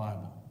in the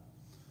Bible.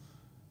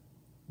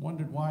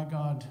 Wondered why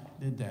God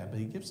did that, but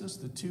he gives us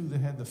the two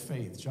that had the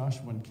faith,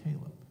 Joshua and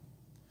Caleb.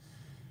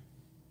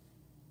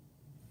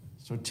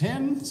 So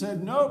 10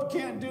 said, nope,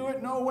 can't do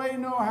it, no way,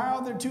 no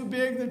how, they're too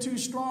big, they're too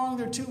strong,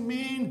 they're too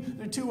mean,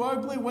 they're too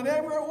ugly,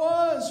 whatever it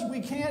was,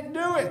 we can't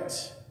do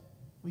it.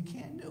 We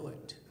can't do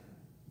it.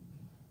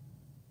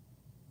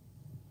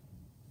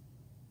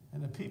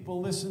 And the people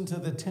listened to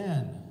the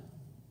 10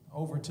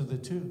 over to the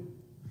 2.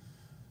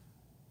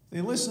 They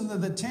listened to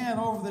the 10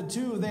 over the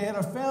 2. They had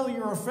a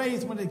failure of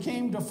faith when it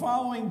came to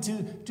following,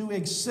 to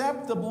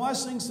accept the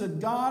blessings that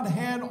God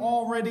had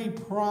already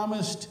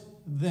promised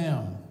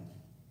them.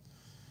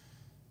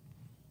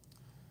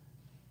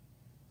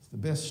 The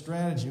best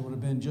strategy would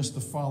have been just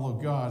to follow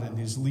God and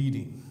his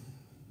leading.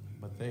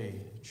 But they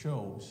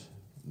chose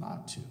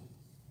not to.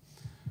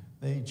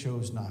 They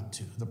chose not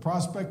to. The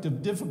prospect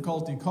of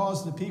difficulty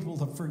caused the people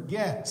to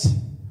forget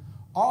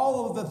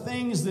all of the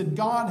things that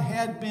God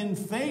had been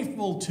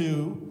faithful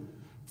to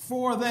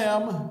for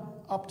them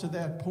up to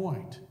that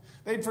point.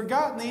 They'd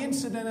forgotten the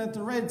incident at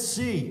the Red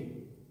Sea.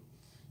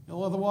 The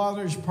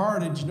waters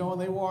parted, and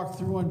they walked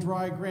through on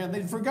dry ground.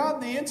 They'd forgotten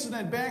the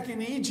incident back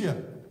in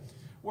Egypt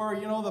where,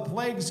 the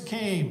plagues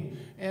came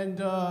and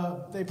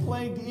they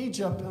plagued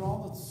Egypt, and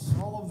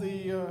all of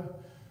the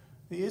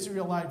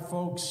Israelite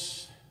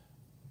folks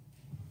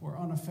were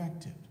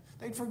unaffected.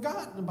 They'd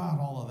forgotten about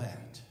all of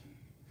that.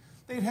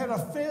 They'd had a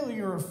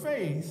failure of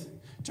faith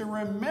to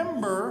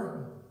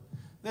remember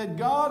that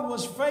God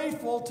was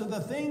faithful to the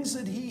things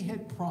that he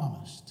had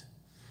promised.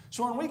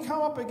 So when we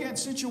come up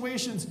against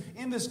situations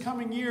in this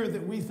coming year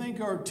that we think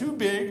are too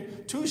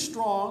big, too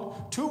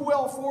strong, too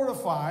well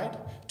fortified,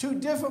 too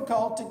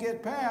difficult to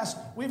get past,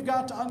 we've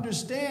got to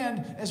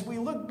understand as we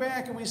look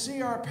back and we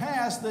see our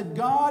past that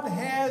God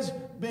has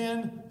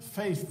been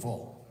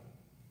faithful.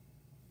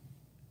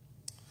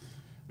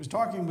 I was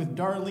talking with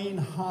Darlene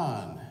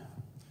Hahn,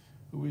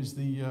 who is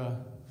the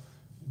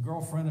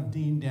girlfriend of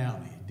Dean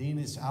Downey. Dean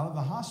is out of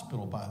the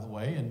hospital, by the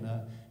way, and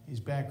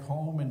he's back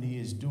home, and he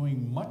is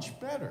doing much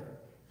better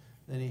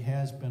than he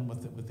has been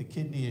with the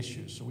kidney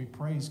issues. So we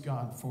praise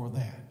God for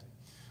that.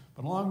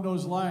 But along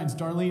those lines,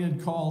 Darlene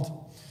had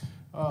called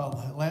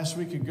last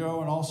week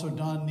ago, and also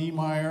Don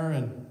Niemeyer,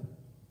 and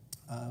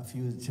a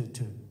few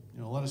to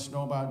let us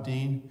know about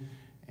Dean.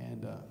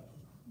 And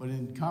but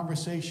in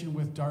conversation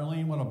with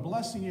Darlene, what a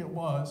blessing it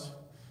was,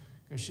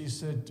 because she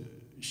said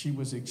she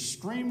was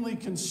extremely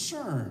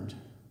concerned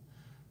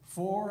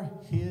for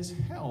his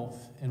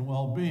health and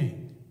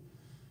well-being.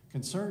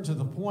 Concerned to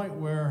the point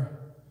where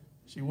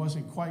she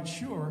wasn't quite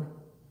sure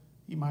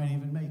he might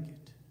even make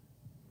it.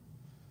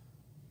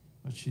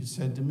 But she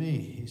said to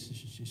me, she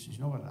says, you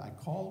know what, I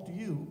called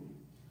you,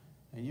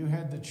 and you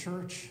had the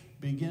church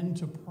begin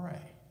to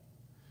pray.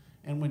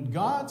 And when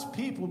God's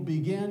people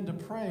began to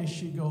pray,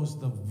 she goes,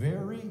 the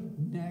very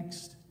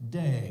next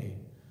day,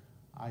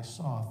 I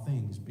saw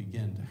things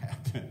begin to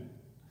happen.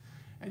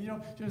 And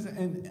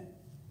and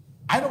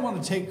I don't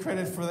want to take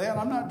credit for that.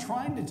 I'm not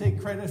trying to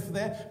take credit for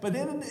that. But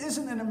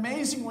isn't it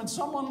amazing when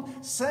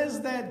someone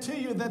says that to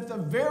you, that the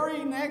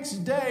very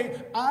next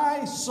day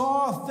I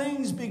saw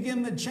things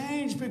begin to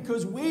change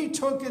because we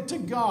took it to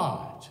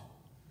God.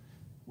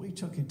 We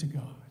took it to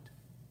God.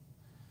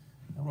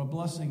 And what a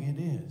blessing it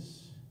is.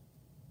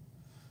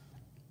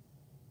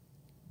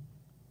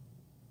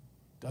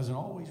 Doesn't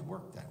always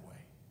work that way.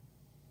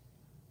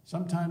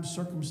 Sometimes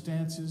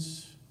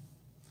circumstances,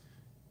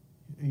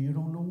 you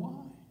don't know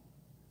why.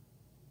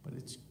 But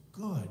it's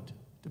good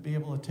to be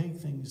able to take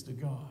things to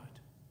God.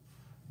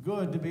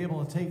 Good to be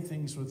able to take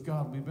things with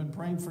God. We've been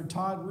praying for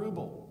Todd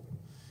Rubel.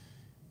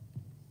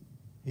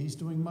 He's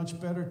doing much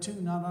better too,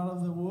 not out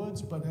of the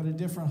woods, but at a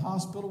different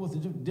hospital with a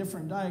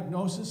different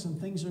diagnosis, and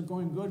things are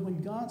going good.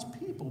 When God's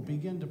people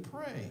begin to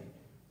pray,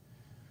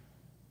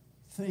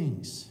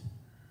 things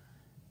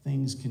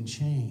can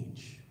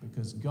change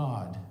because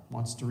God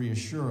wants to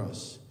reassure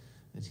us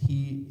that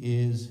He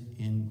is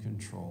in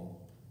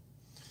control.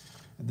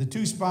 And the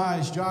two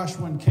spies,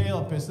 Joshua and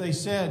Caleb, as they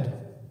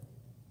said,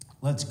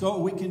 let's go,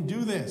 we can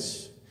do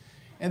this.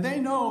 And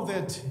they know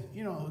that,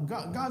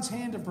 God's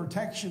hand of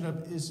protection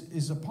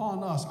is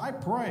upon us. I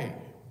pray.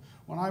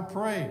 When I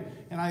pray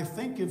and I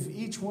think of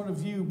each one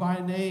of you by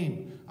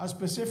name, I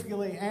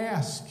specifically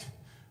ask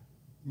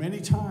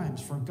many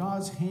times for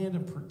God's hand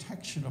of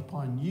protection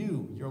upon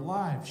you, your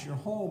lives, your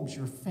homes,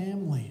 your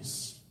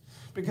families.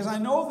 Because I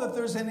know that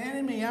there's an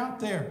enemy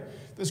out there.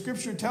 The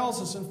scripture tells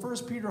us in 1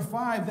 Peter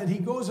 5 that he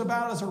goes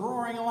about as a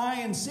roaring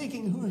lion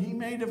seeking who he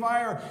may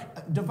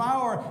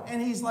devour,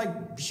 and he's like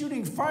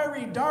shooting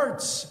fiery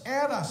darts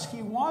at us.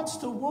 He wants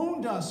to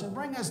wound us and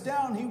bring us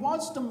down. He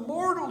wants to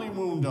mortally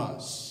wound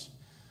us.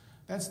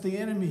 That's the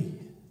enemy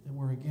that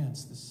we're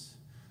against,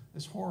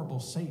 this horrible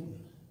Satan.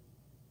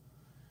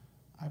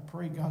 I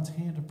pray God's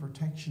hand of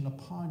protection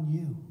upon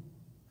you.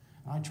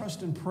 I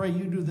trust and pray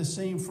you do the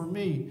same for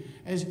me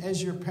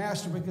as your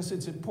pastor, because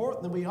it's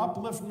important that we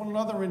uplift one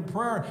another in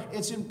prayer.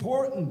 It's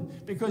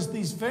important because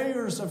these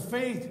failures of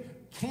faith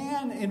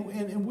can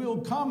and will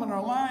come in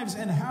our lives,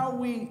 and how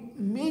we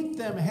meet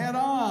them head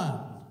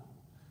on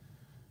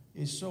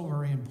is so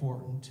very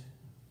important.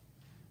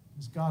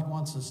 Because God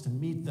wants us to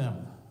meet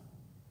them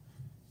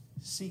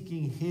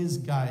seeking His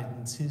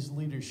guidance, His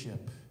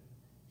leadership,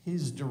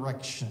 His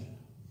direction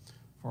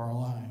for our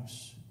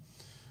lives.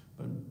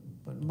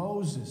 But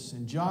Moses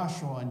and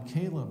Joshua and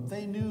Caleb,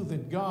 they knew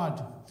that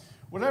God,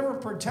 whatever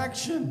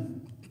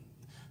protection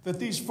that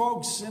these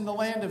folks in the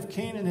land of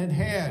Canaan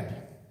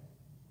had,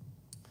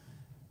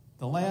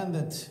 the land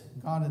that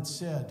God had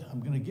said, I'm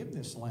going to give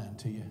this land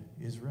to you,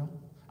 Israel.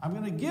 I'm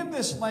going to give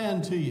this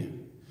land to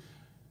you.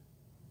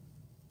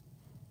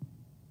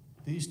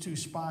 These two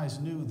spies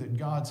knew that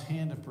God's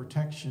hand of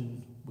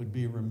protection would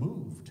be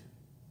removed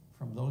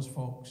from those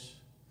folks,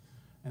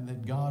 and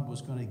that God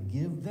was going to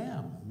give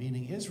them,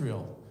 meaning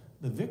Israel,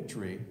 the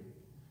victory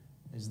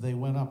as they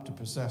went up to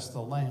possess the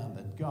land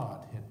that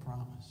God had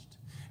promised.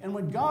 And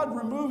when God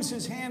removes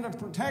His hand of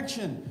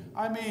protection,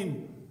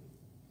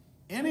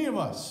 any of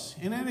us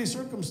in any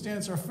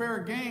circumstance are fair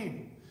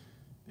game,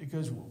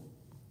 because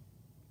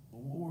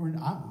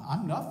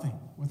I'm nothing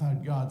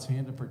without God's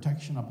hand of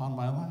protection upon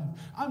my life.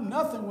 I'm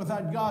nothing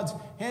without God's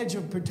hedge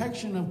of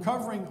protection and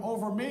covering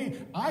over me.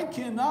 I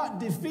cannot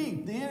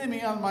defeat the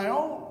enemy on my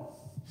own.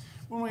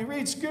 When we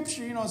read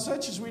scripture,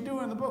 such as we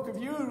do in the book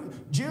of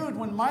Jude,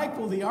 when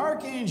Michael, the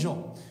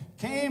archangel,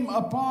 came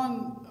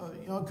upon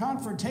a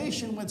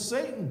confrontation with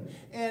Satan.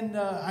 And,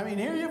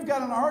 here you've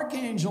got an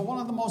archangel, one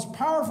of the most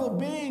powerful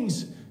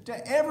beings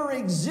to ever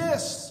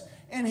exist.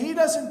 And he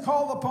doesn't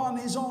call upon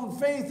his own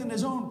faith and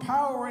his own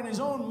power and his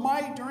own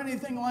might or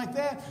anything like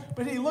that.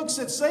 But he looks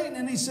at Satan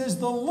and he says,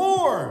 the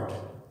Lord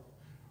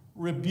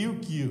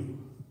rebuke you.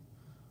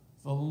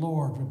 The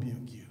Lord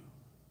rebuke you.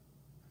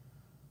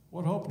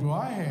 What hope do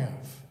I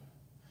have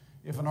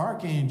if an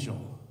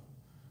archangel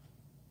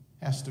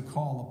has to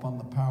call upon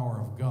the power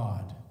of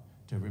God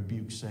to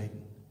rebuke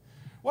Satan?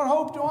 What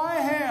hope do I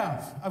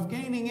have of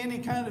gaining any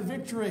kind of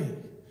victory?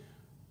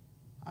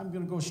 I'm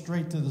going to go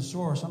straight to the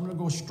source. I'm going to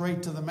go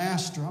straight to the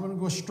master. I'm going to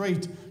go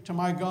straight to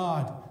my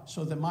God,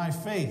 so that my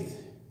faith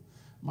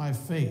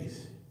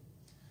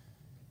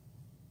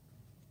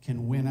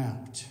can win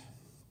out.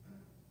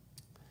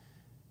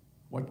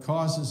 What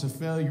causes a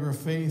failure of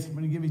faith? I'm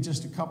going to give you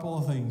just a couple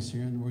of things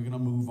here, and we're going to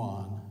move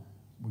on.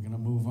 We're going to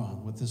move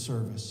on with the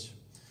service.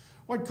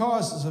 What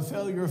causes a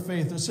failure of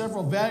faith? There's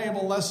several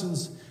valuable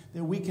lessons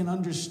that we can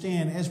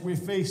understand as we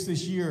face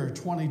this year,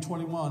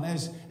 2021.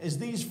 As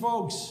these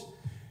folks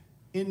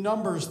in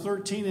Numbers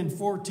 13 and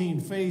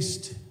 14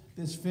 faced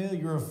this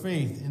failure of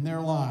faith in their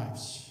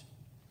lives.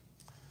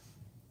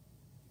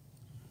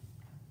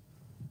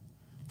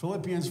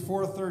 Philippians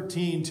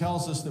 4:13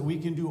 tells us that we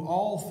can do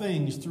all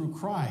things through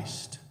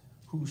Christ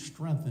who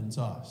strengthens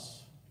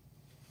us.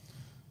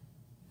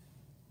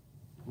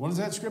 What does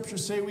that scripture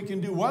say we can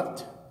do?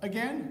 What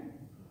again?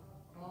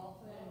 All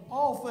things.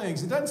 All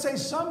things. It doesn't say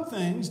some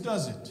things,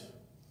 does it?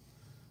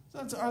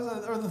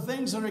 Are the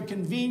things that are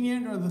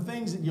convenient, or the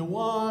things that you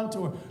want,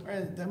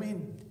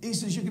 he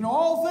says you can do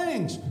all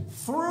things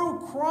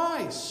through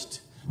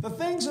Christ. The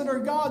things that are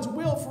God's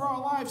will for our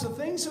lives, the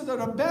things that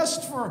are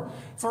best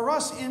for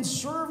us in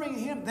serving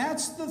Him,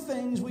 that's the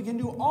things we can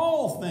do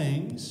all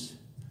things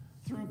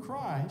through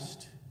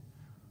Christ.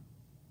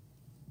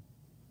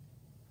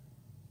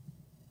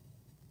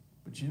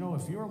 But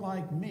if you're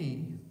like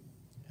me,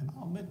 and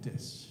I'll admit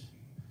this,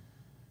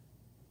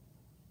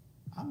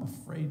 I'm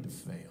afraid to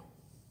fail.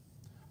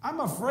 I'm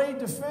afraid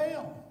to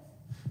fail.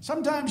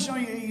 Sometimes,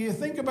 you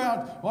think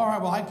about, all right,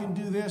 well, I can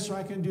do this or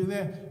I can do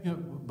that.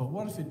 But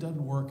what if it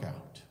doesn't work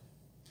out?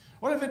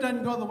 What if it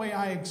doesn't go the way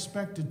I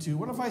expect it to?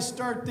 What if I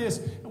start this?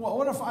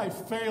 What if I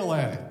fail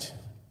at it?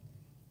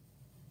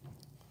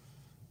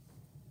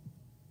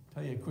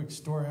 Tell you a quick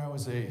story. I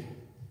was a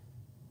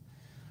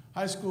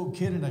high school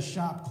kid in a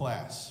shop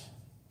class.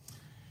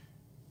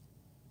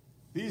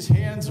 These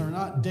hands are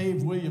not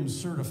Dave Williams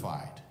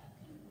certified.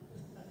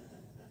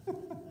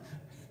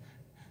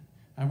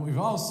 And we've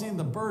all seen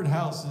the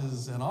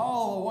birdhouses and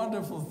all the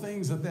wonderful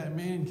things that that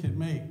man could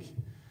make.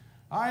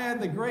 I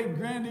had the great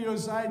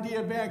grandiose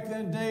idea back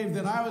then, Dave,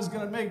 that I was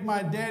going to make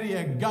my daddy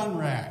a gun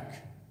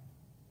rack.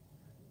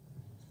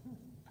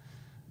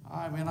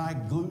 I mean, I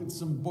glued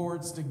some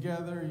boards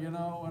together, you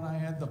know, and I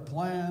had the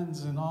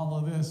plans and all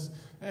of this.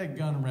 That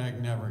gun rack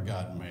never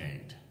got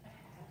made.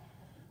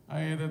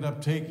 I ended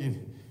up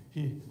taking,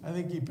 I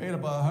think he paid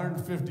about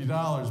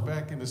 $150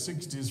 back in the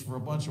 60s for a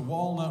bunch of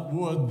walnut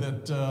wood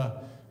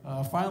that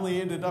finally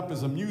ended up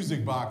as a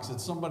music box that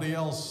somebody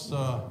else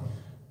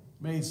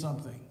made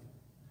something.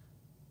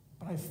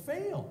 But I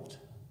failed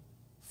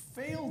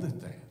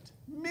at that.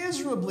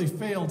 Miserably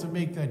failed to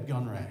make that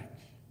gun rack.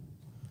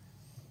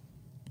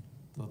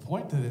 To the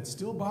point that it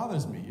still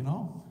bothers me, you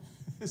know.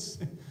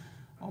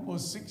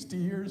 Almost 60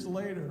 years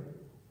later.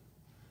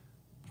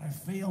 But I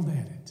failed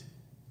at it.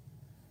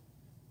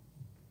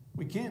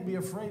 We can't be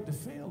afraid to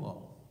fail,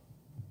 though.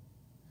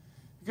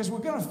 Because we're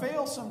going to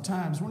fail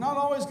sometimes. We're not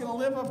always going to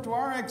live up to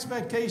our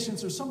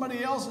expectations or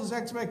somebody else's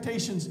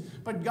expectations.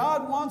 But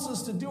God wants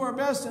us to do our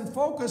best and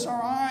focus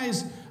our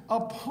eyes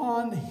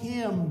upon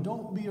Him.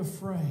 Don't be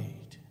afraid.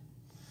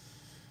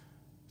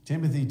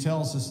 Timothy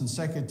tells us in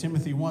 2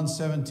 Timothy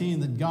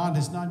 1:17 that God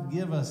does not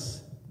give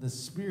us the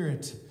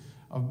spirit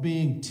of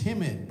being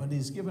timid, but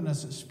He's given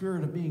us a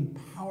spirit of being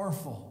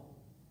powerful.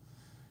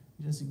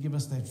 He doesn't give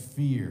us that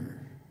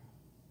fear,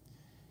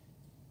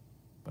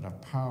 but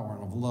of power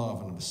and of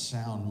love and of a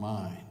sound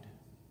mind.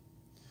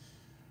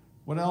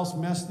 What else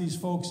messed these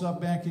folks up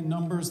back in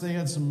Numbers? They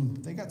got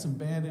some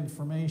bad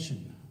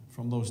information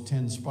from those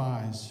 10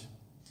 spies.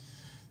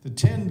 The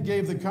 10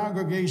 gave the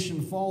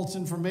congregation false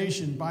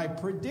information by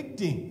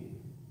predicting.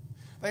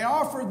 They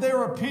offered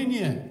their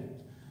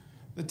opinion.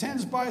 The 10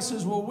 spies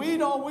says, well,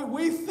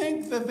 we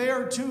think that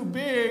they're too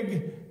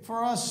big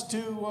for us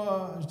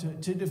to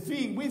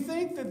defeat. We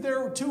think that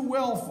they're too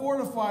well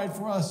fortified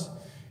for us.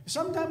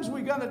 Sometimes we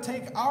got to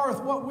take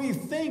what we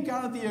think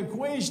out of the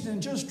equation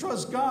and just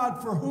trust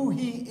God for who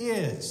He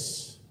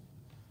is.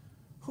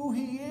 Who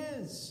He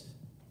is.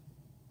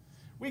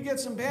 We get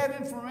some bad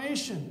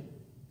information.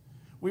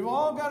 We've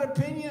all got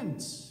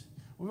opinions.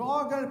 We've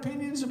all got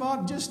opinions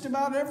about just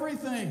about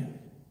everything.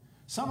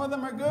 Some of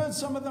them are good,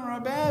 some of them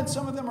are bad,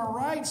 some of them are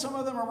right, some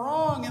of them are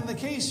wrong. In the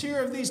case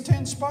here of these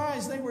 10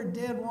 spies, they were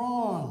dead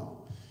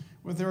wrong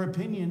with their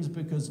opinions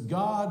because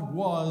God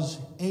was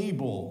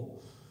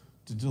able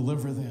to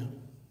deliver them.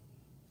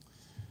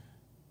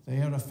 They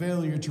had a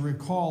failure to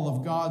recall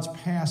of God's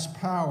past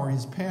power,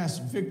 His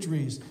past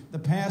victories, the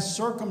past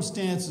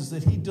circumstances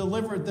that He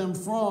delivered them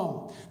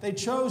from. They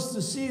chose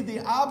to see the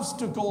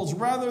obstacles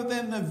rather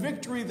than the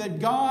victory that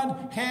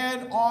God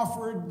had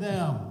offered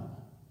them.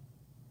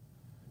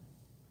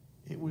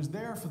 It was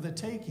there for the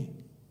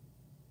taking.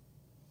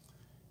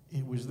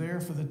 It was there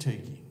for the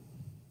taking.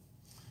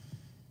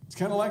 It's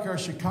kind of like our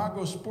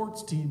Chicago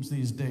sports teams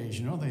these days.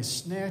 You know, they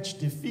snatch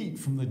defeat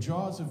from the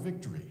jaws of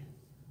victory.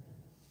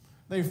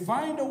 They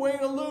find a way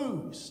to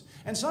lose.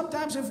 And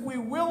sometimes if we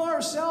will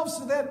ourselves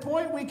to that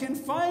point, we can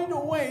find a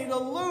way to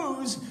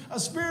lose a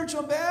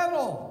spiritual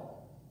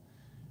battle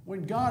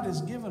when God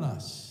has given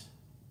us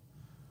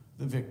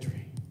the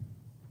victory.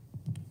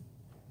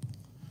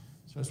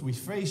 So as we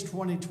face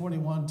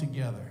 2021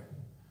 together,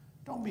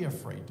 don't be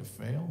afraid to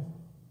fail.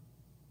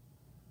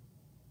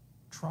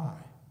 Try.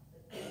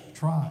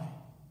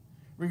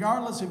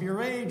 Regardless of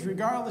your age,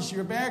 regardless of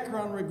your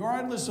background,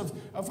 regardless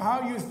of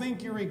how you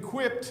think you're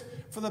equipped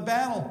for the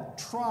battle,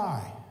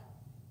 try.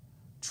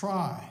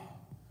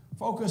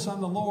 Focus on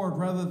the Lord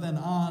rather than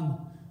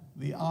on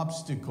the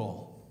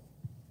obstacle.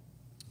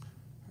 I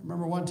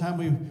remember one time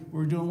we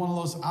were doing one of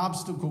those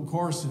obstacle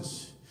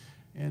courses,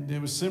 and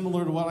it was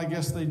similar to what I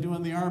guess they do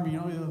in the Army. You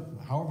know,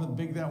 however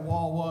big that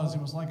wall was,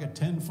 it was like a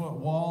 10-foot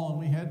wall, and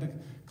we had to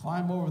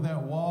climb over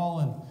that wall,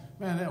 and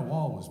man, that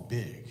wall was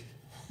big.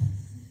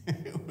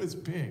 It was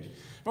big.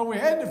 But we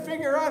had to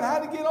figure out how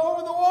to get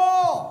over the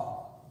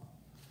wall.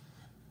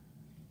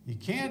 You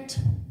can't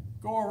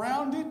go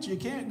around it. You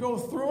can't go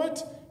through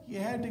it. You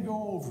had to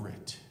go over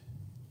it.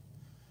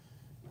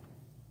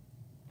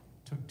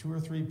 Took 2 or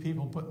 3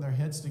 people putting their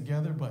heads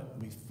together, but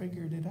we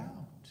figured it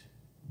out.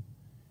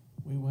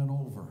 We went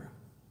over.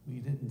 We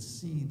didn't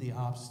see the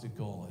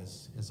obstacle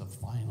as a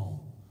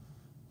final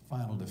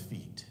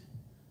defeat.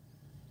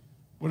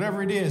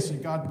 Whatever it is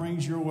that God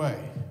brings your way.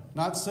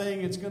 Not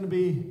saying it's going to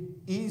be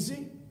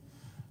easy.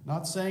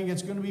 Not saying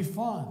it's going to be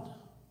fun.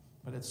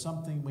 But it's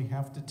something we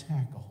have to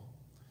tackle.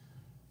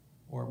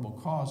 Or it will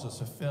cause us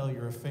a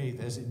failure of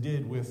faith as it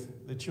did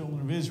with the children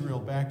of Israel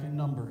back in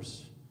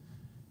Numbers.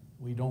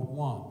 We don't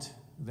want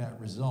that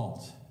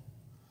result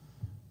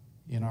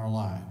in our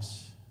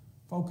lives.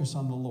 Focus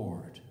on the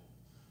Lord.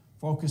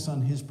 Focus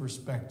on His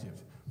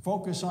perspective.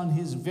 Focus on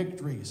His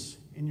victories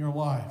in your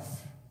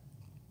life.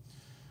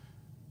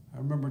 I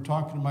remember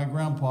talking to my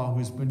grandpa,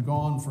 who's been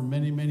gone for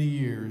many, many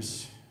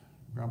years,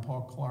 Grandpa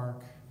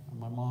Clark on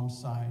my mom's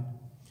side.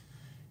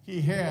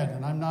 He had,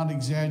 and I'm not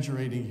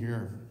exaggerating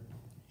here,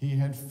 he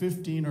had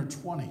 15 or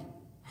 20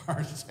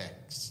 heart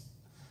attacks.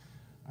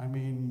 I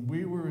mean,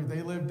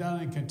 they lived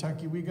down in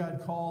Kentucky. We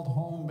got called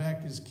home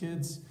back as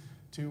kids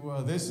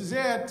to, this is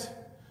it.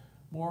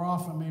 More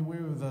often, I mean,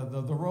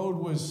 the road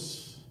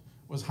was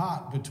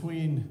hot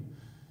between,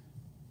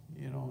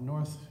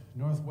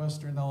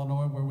 northwestern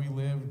Illinois, where we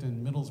lived,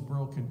 and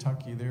Middlesboro,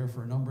 Kentucky, there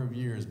for a number of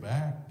years,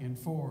 back and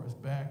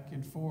forth, back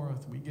and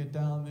forth. We get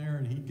down there,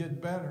 and he'd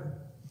get better.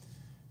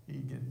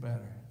 He'd get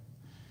better.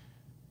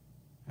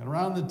 And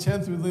around the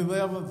 10th or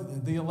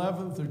the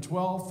 11th or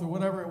 12th or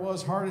whatever it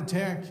was, heart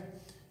attack,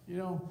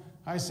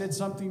 I said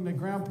something to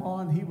Grandpa,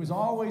 and he was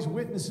always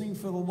witnessing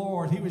for the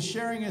Lord. He was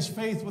sharing his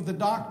faith with the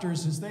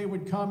doctors as they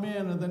would come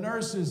in, and the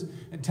nurses,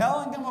 and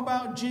telling them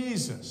about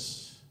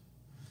Jesus.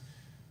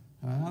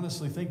 And I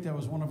honestly think that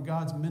was one of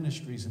God's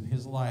ministries in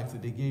his life,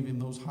 that he gave him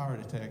those heart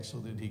attacks so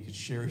that he could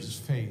share his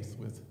faith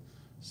with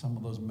some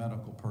of those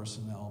medical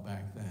personnel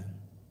back then.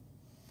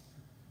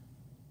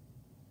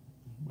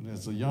 But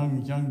as a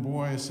young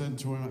boy, I said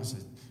to him,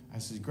 I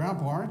said,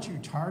 Grandpa, aren't you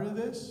tired of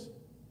this?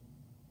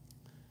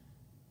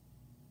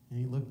 And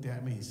he looked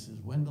at me, he says,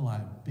 Wendell,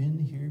 I've been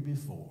here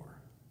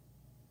before.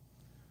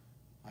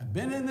 I've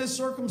been in this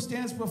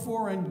circumstance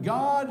before, and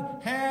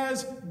God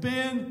has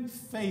been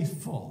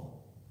faithful.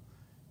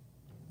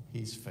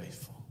 He's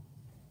faithful.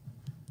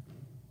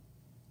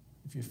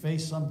 If you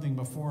face something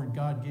before and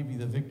God gave you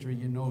the victory,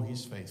 you know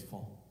he's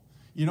faithful.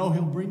 You know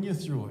he'll bring you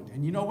through it.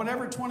 And you know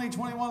whatever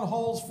 2021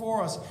 holds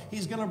for us,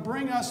 he's going to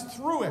bring us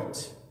through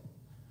it.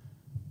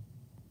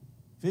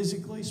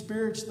 Physically,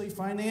 spiritually,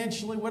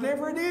 financially,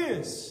 whatever it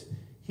is,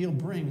 he'll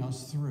bring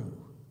us through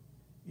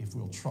if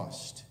we'll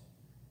trust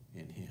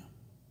in him.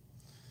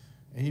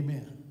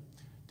 Amen.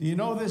 Do you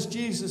know this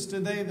Jesus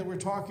today that we're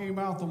talking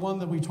about, the one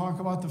that we talk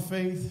about, the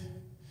faith?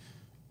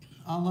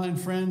 Online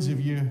friends, have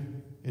you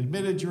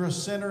admitted you're a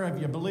sinner? Have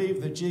you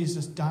believed that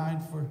Jesus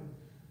died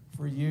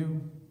for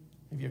you?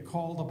 Have you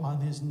called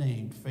upon his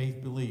name,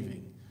 faith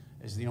believing,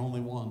 as the only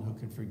one who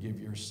can forgive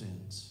your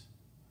sins?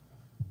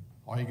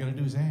 All you got to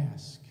do is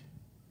ask.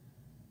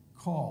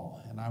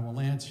 Call, and I will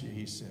answer you,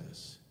 he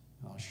says.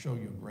 And I'll show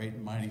you great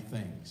and mighty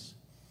things.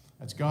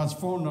 That's God's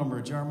phone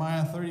number,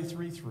 Jeremiah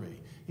 33:3.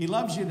 He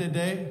loves you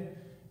today.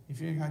 If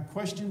you got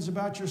questions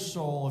about your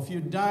soul, if you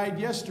died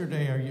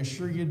yesterday, are you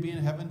sure you'd be in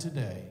heaven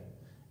today?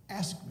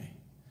 Ask me.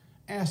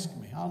 Ask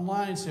me.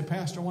 Online, say,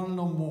 Pastor, I want to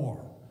know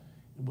more.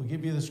 And we'll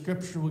give you the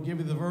scripture, we'll give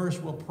you the verse,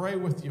 we'll pray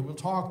with you, we'll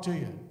talk to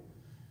you.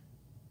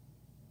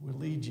 We'll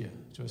lead you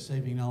to a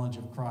saving knowledge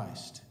of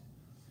Christ.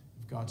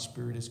 If God's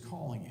Spirit is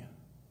calling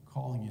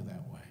you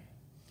that way.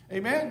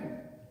 Amen?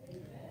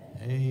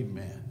 Amen.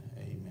 Amen.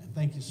 Amen.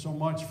 Thank you so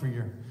much for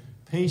your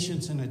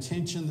patience and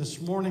attention this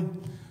morning.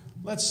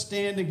 Let's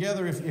stand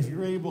together, if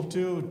you're able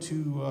to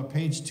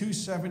page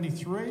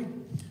 273.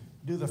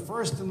 Do the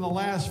first and the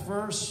last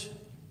verse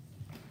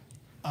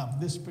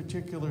of this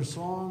particular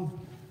song.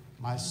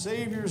 My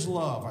Savior's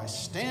love, I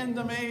stand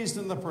amazed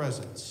in the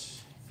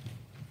presence.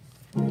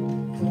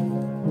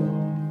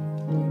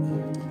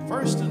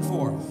 First and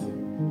fourth.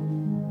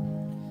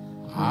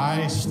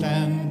 I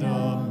stand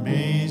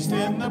amazed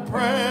in the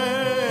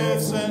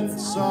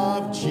presence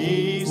of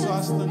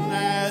Jesus the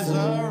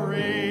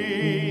Nazarene,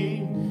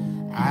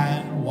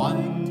 and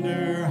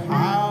wonder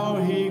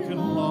how he could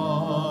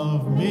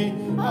love me,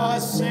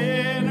 a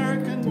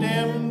sinner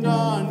condemned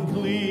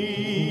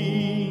unclean.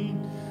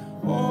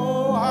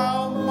 Oh,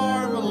 how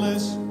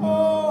marvelous,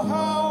 oh,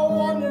 how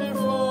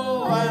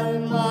wonderful,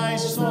 and my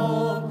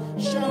soul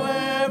shall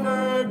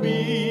ever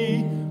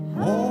be.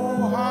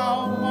 Oh,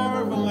 how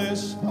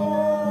marvelous,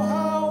 oh,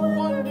 how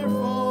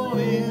wonderful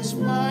is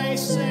my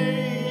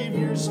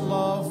Savior's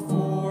love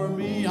for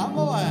me. On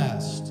the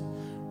last,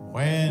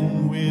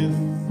 when with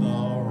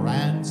the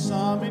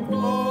ransom in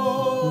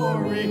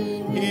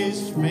glory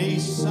his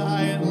face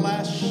I at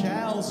last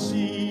shall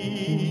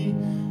see,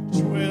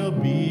 'twill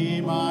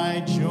be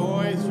my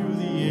joy through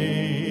the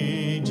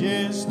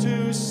ages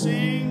to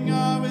sing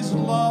of his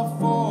love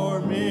for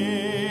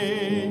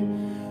me.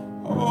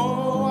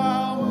 Oh,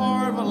 how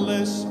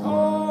marvelous,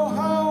 oh,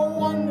 how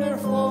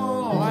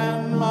wonderful,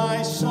 and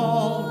my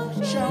soul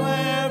shall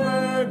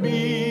ever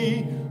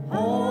be.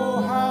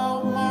 Oh,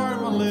 how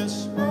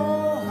marvelous,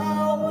 oh,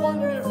 how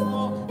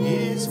wonderful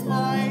is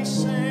my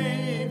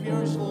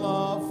Savior's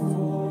love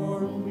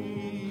for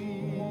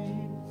me.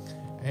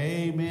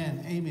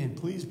 Amen. Amen.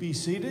 Please be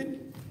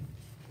seated.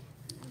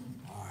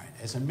 All right.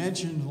 As I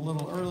mentioned a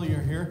little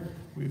earlier here,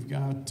 we've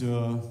got,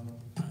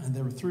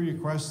 there were 3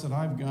 requests that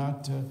I've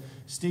got.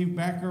 Steve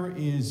Becker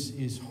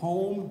is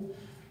home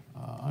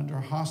under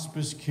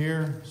hospice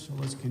care, so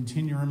let's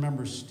continue to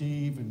remember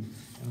Steve and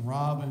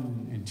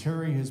Robin and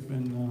Terry has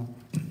been,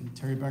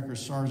 Terry Becker,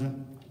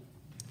 Sergeant,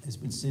 has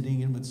been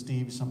sitting in with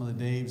Steve some of the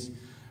days,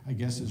 I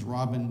guess, as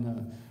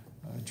Robin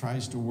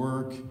tries to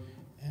work.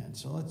 And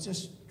so let's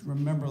just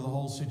remember the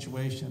whole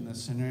situation, the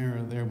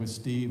scenario there with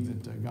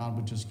Steve, that God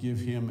would just give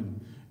him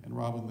and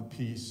Robin the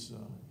peace,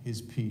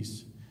 his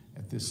peace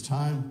at this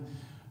time.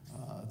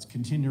 Let's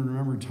continue to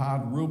remember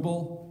Todd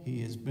Rubel.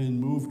 He has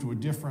been moved to a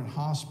different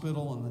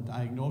hospital, and the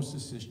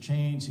diagnosis has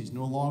changed. He's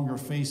no longer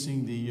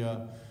facing the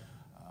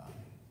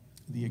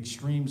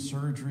extreme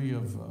surgery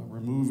of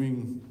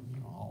removing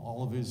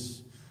all of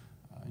his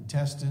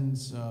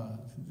intestines.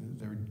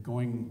 They're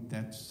going.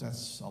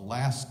 That's a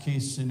last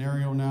case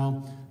scenario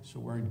now. So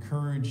we're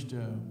encouraged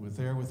with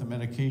the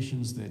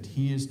medications that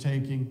he is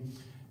taking,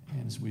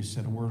 and as we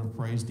said, a word of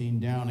praise. Dean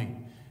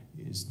Downing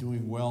is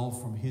doing well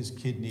from his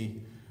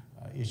kidney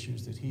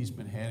issues that he's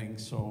been having.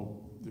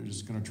 So they're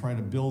just going to try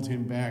to build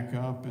him back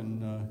up,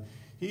 and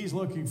he's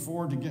looking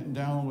forward to getting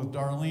down with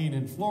Darlene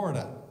in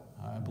Florida,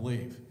 I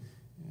believe.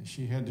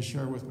 She had to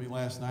share with me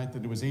last night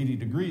that it was 80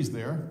 degrees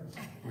there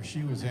where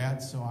she was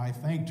at, so I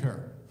thanked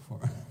her for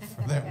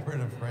that word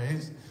of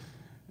praise.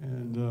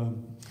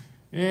 And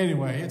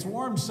anyway, it's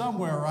warm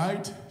somewhere,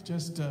 right?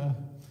 Just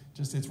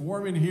it's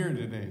warm in here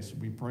today, so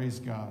we praise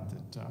God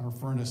that our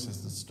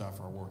furnaces and stuff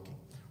are working.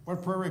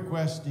 What prayer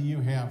requests do you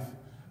have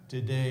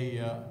today,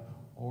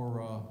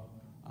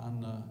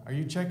 are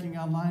you checking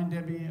online,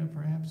 Debbie?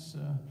 Perhaps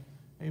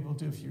able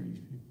to,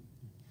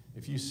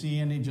 if you see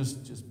any,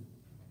 just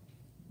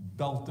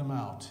belt them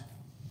out.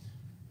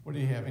 What do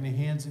you have? Any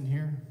hands in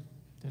here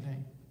today?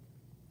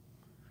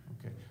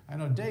 Okay. I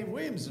know Dave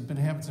Williams has been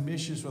having some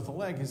issues with the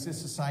leg. Is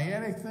this a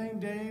sciatic thing,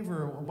 Dave,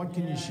 or what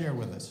can you share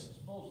with us?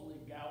 Supposedly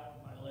gout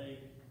in my leg.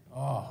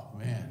 Oh,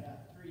 man. I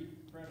got 3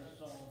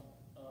 prednisone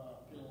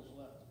pills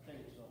left to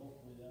take, so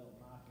hopefully that'll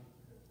knock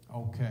it.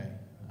 Okay,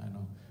 I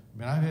know. I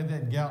mean, I've had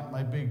that gout in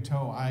my big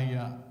toe.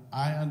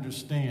 I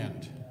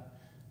understand. Yeah.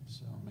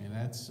 So, I mean,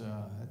 that's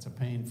a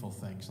painful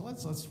thing. So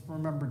let's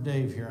remember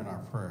Dave here in our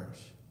prayers.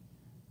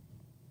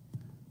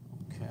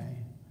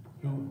 Okay.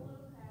 Who?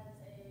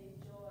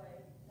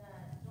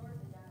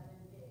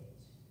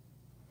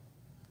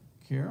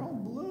 Carol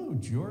Blue,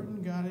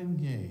 Jordan got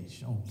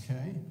engaged.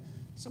 Okay.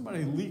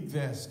 Somebody leaked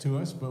this to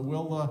us, but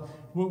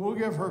we'll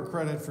give her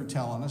credit for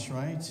telling us,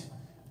 right?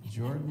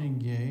 Jordan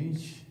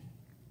engaged.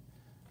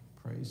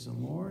 Praise the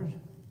Lord.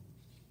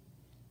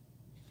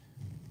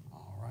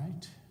 All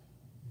right.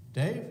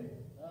 Dave?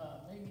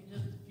 Maybe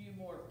just a few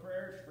more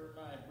prayers for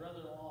my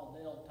brother-in-law,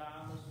 Dale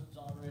Thomas. It's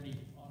already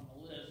on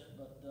the list,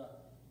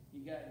 but he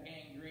got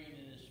gangrene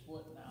in his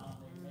foot now.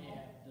 They may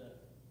have to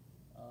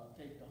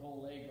take the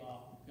whole leg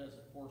off because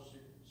of poor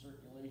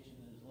circulation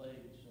in his leg.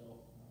 So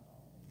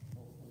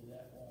hopefully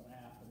that won't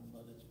happen,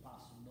 but it's a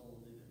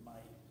possibility that it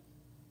might.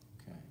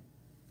 Okay.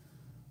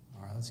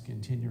 All right, let's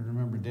continue to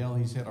remember Dale.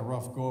 He's had a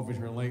rough go of it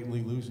here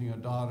lately, losing a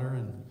daughter,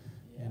 and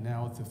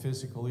now with the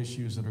physical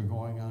issues that are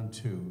going on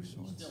too.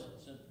 So He's it's still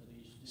at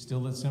Symphony.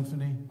 still at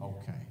Symphony?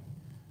 Okay.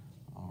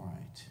 All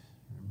right.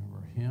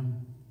 Remember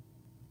him.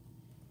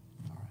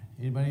 All right.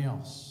 Anybody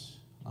else,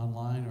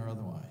 online or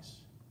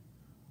otherwise?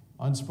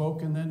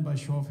 Unspoken then, by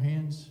show of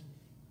hands?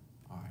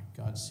 All right.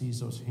 God sees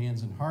those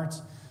hands and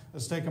hearts.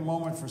 Let's take a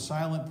moment for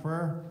silent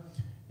prayer,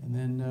 and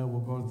then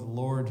we'll go to the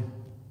Lord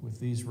with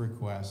these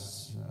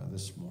requests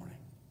this morning.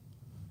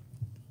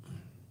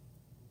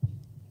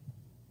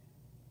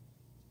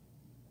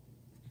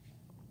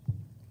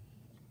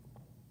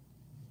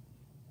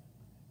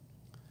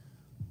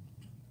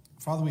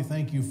 Father, we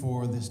thank you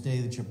for this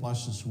day that you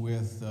blessed us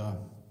with.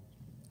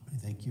 We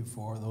thank you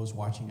for those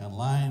watching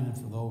online and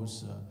for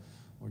those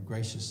who are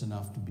gracious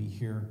enough to be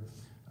here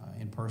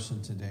in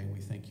person today. We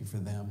thank you for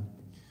them.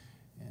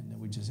 And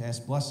we just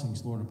ask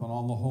blessings, Lord, upon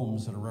all the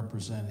homes that are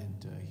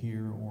represented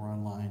here or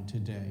online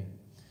today.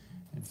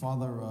 And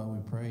Father,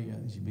 we pray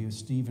that you be with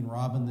Steve and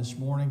Robin this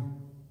morning.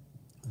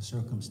 The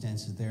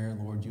circumstances there,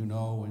 Lord, you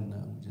know, and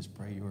we just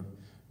pray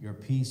your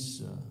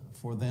peace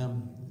for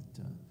them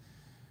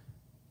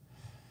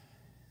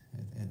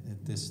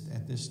at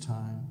this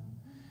time.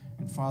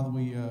 And Father,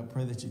 we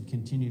pray that you'd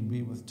continue to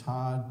be with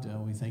Todd.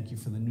 We thank you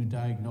for the new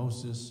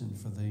diagnosis and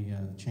for the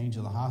change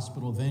of the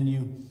hospital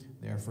venue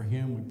there for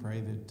him. We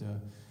pray that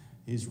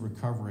his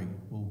recovery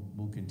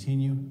will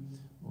continue,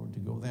 Lord, to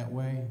go that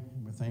way.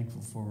 We're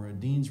thankful for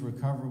Dean's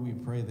recovery. We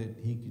pray that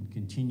he could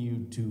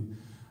continue to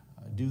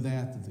do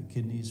that the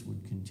kidneys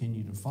would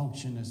continue to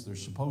function as they're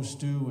supposed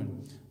to.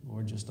 And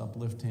Lord, just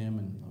uplift him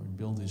and Lord,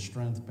 build his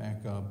strength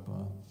back up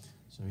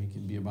so he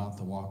can be about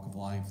the walk of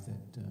life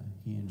that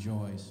he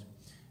enjoys.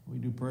 We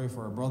do pray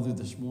for our brother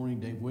this morning,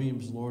 Dave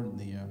Williams, Lord, and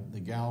the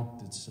gout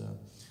that's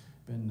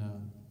been,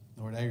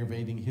 Lord,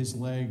 aggravating his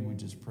leg. We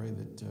just pray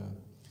that,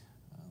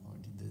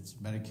 Lord, this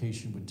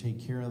medication would take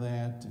care of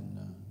that, and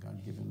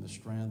God give him the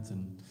strength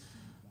and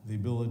the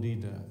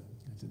ability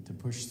to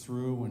push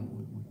through, and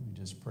we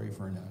just pray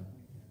for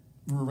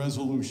a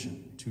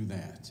resolution to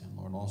that. And,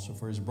 Lord, also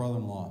for his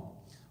brother-in-law,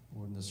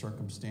 Lord, in the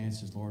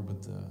circumstances, Lord,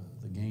 with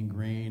the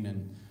gangrene,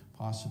 and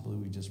possibly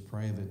we just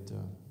pray that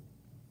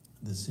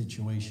the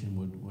situation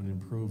would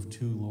improve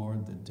too,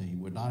 Lord, that he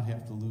would not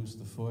have to lose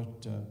the foot.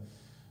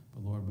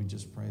 But, Lord, we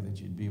just pray that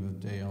you'd be with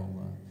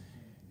Dale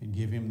and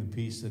give him the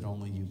peace that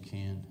only you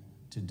can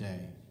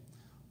today.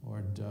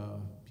 Lord,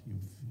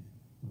 you've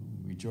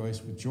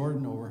rejoiced with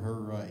Jordan over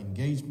her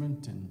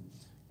engagement, and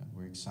we're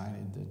we're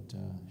excited that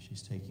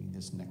she's taking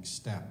this next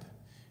step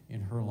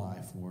in her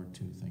life, Lord,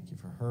 too. Thank you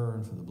for her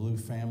and for the Blue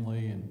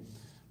family. And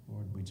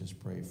Lord, we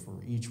just pray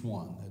for each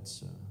one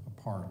that's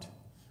a part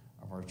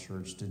of our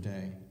church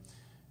today.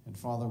 And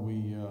Father,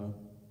 we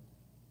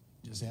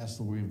just ask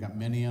that we've got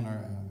many on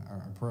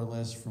our prayer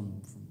list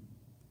from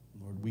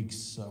Lord,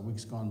 weeks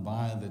gone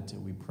by that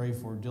we pray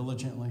for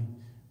diligently.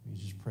 We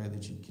just pray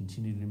that you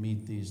continue to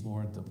meet these,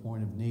 Lord, at the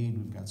point of need.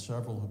 We've got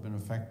several who've been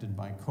affected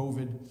by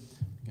COVID.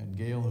 We've got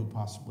Gail, who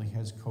possibly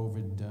has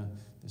COVID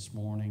this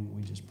morning.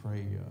 We just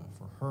pray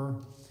for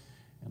her.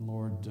 And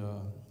Lord,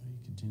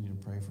 we continue to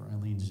pray for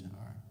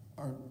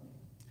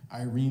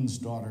Irene's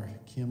daughter,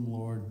 Kim,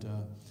 Lord,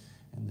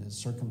 and the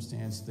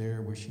circumstance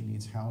there where she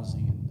needs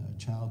housing and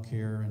child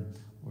care, and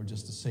Lord,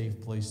 just a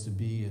safe place to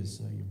be as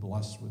you're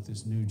blessed with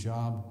this new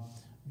job.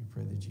 We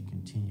pray that you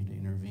continue to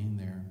intervene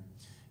there.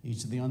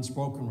 Each of the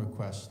unspoken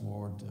requests,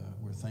 Lord,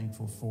 we're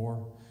thankful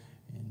for,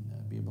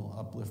 and be able to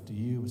uplift to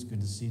you. It was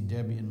good to see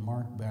Debbie and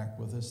Mark back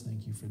with us.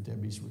 Thank you for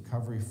Debbie's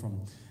recovery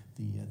from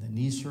the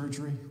knee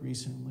surgery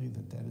recently,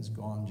 that has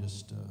gone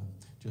just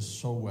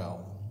so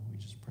well. We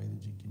just pray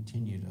that you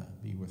continue to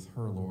be with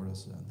her, Lord,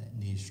 as that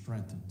knee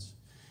strengthens.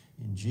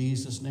 In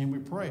Jesus' name we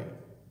pray.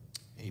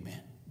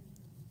 Amen.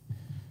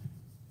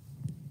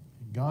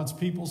 God's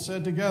people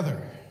said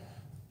together,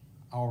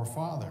 Our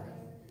Father,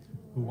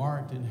 who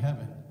art in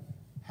heaven,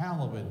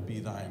 hallowed be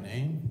thy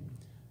name.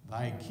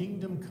 Thy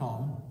kingdom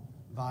come,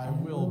 thy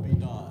will be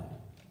done,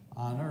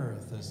 on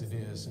earth as it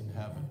is in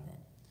heaven.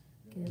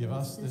 Give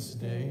us this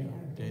day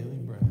our daily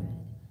bread,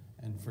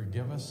 and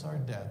forgive us our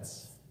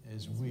debts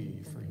as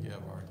we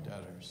forgive our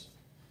debtors.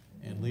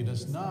 And lead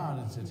us not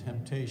into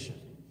temptation,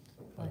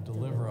 but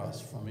deliver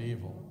us from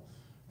evil.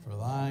 For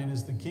thine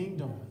is the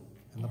kingdom,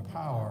 and the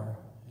power,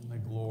 and the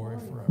glory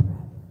forever.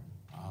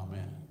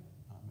 Amen.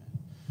 Amen.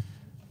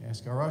 I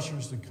ask our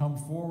ushers to come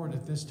forward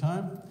at this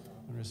time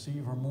and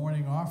receive our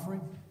morning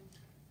offering.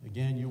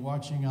 Again, you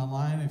watching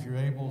online, if you're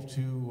able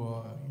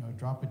to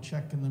drop a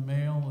check in the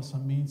mail as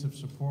some means of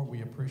support,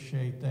 we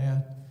appreciate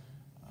that.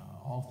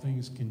 All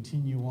things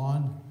continue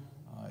on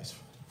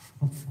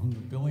from the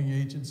billing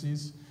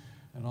agencies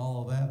and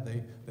all of that.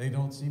 They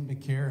don't seem to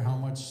care how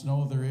much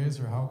snow there is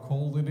or how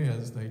cold it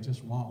is. They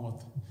just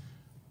want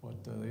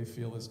what they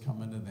feel is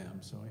coming to them.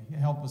 So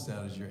help us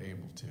out as you're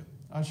able to.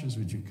 Ushers,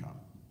 would you come?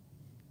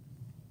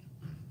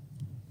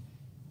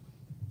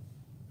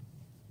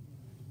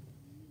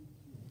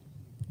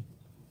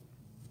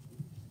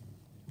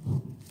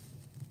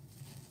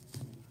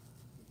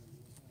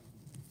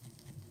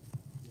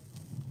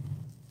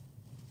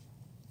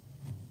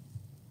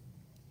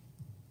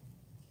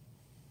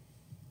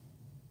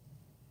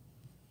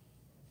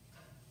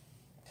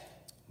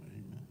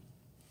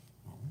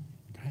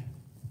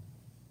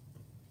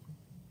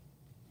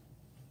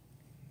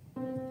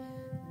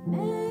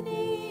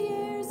 Many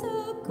years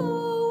ago.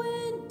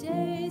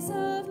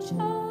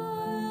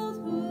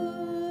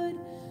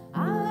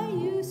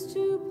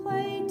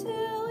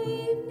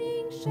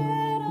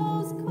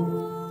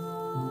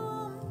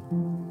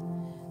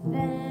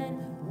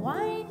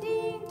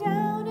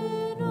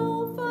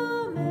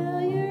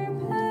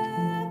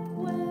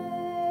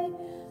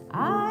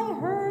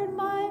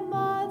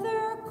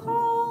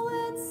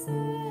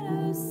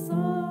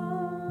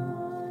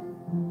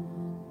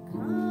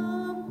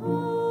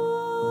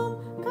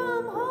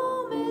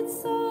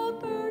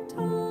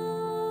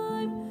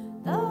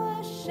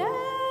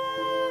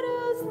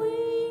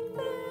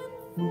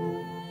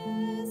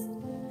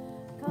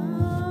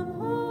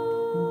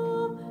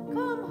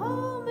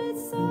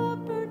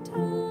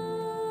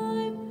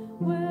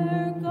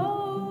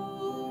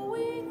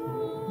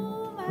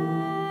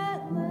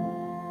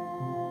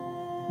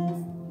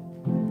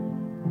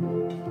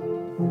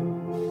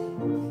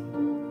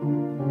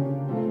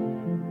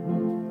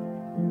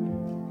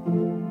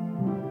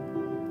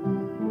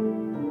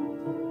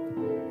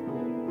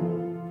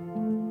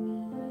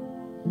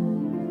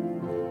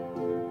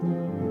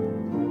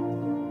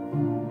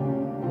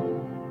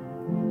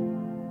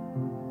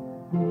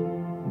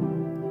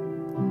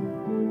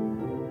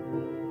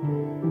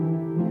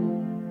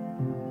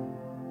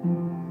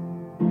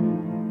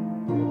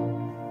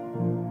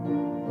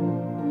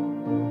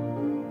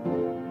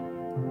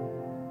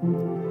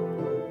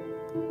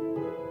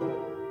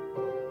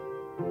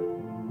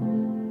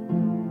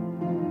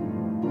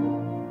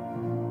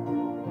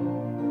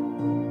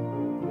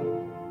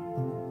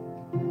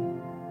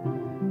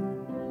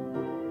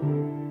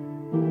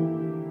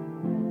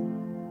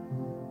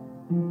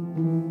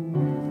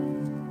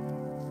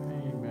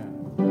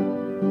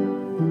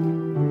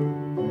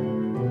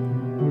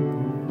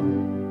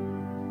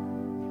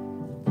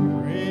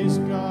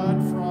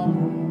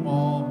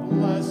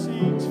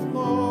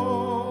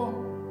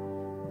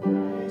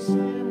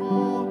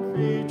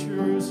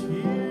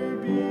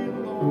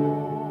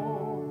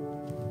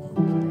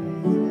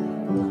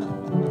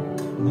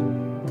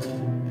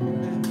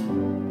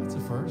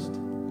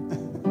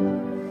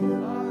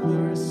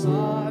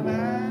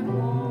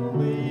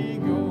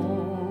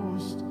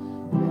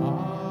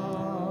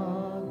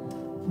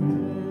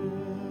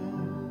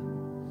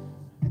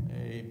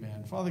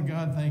 Father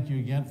God, thank you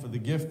again for the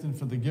gift and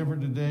for the giver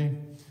today.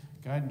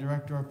 Guide and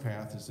direct our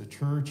path as a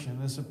church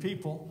and as a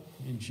people.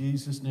 In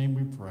Jesus' name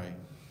we pray.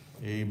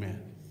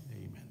 Amen.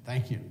 Amen.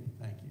 Thank you.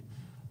 Thank you.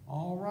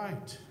 All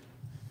right.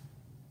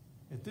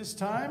 At this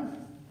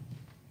time,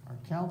 our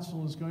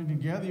council is going to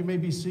gather. You may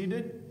be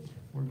seated.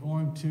 We're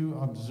going to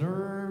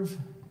observe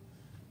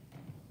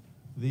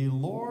the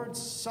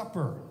Lord's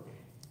Supper.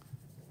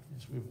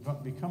 As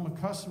we've become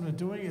accustomed to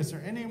doing, is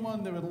there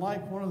anyone that would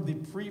like one of the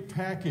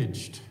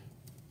prepackaged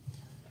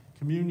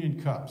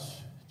communion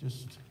cups?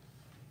 Just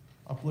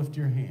uplift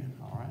your hand.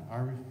 All right,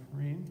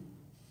 Irene?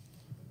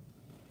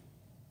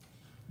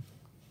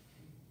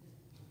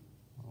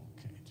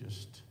 Okay,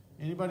 just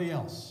anybody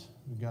else?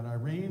 We've got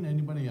Irene,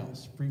 anybody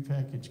else?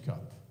 Prepackaged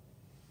cup.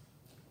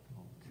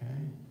 Okay.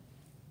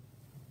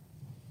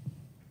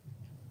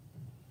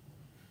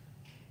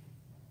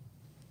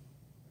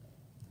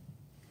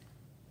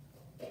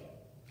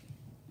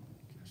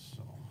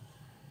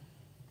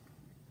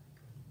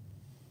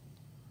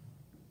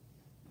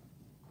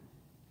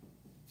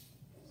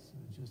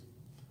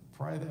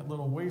 Pry that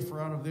little wafer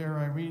out of there,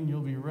 Irene.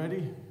 You'll be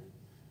ready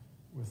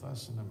with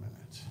us in a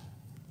minute.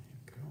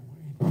 There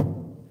you go,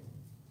 Wade.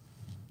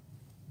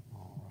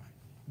 All right.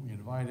 We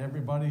invite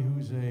everybody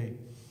who's a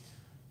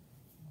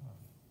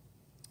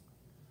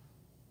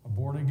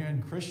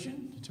born-again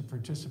Christian to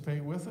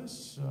participate with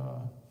us.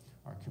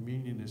 Our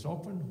communion is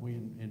open. We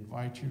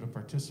invite you to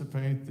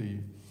participate.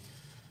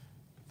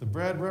 The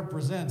bread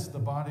represents the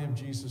body of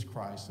Jesus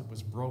Christ that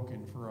was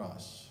broken for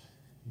us.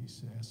 He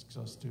asks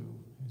us to,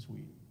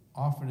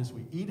 often as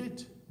we eat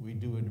it, we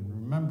do it in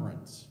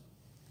remembrance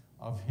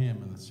of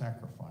him and the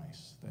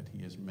sacrifice that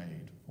he has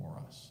made for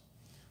us.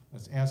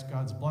 Let's ask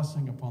God's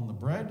blessing upon the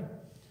bread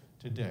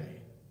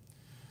today.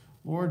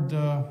 Lord,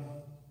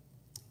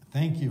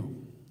 thank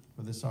you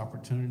for this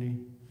opportunity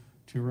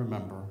to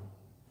remember.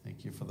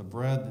 Thank you for the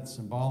bread that's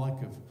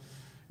symbolic of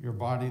your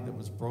body that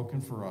was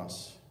broken for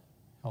us.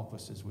 Help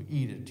us as we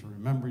eat it to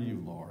remember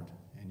you, Lord,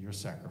 and your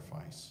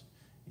sacrifice.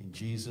 In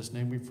Jesus'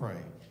 name we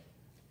pray.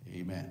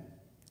 Amen.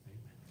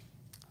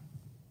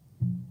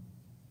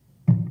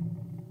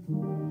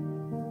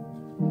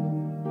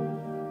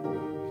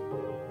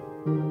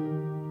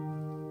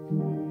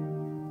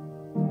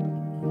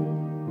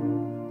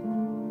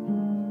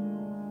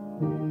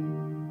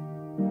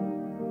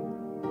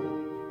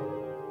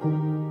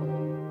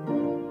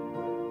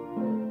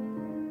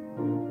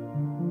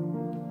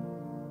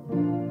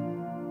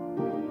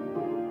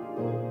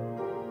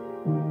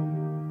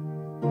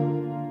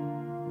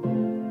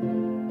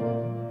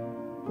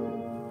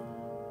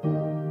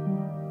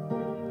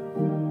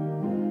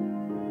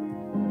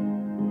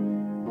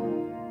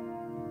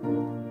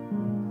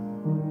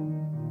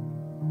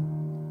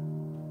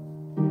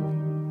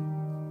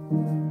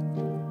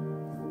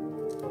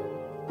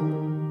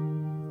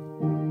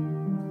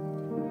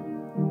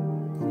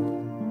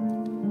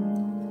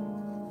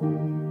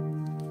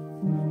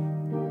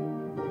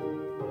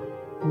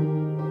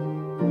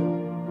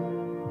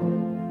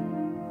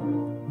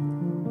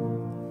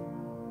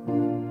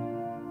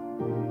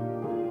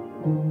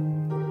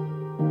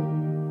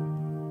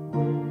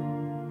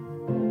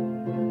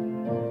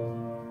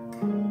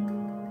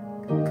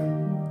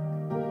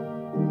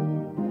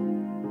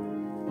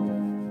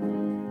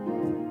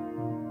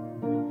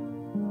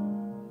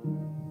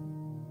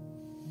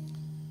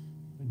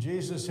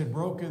 Jesus had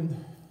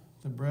broken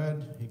the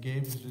bread, he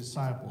gave his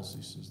disciples.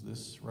 He says,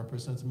 this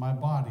represents my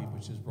body,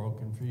 which is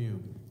broken for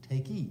you.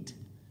 Take, eat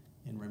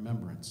in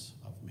remembrance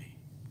of me.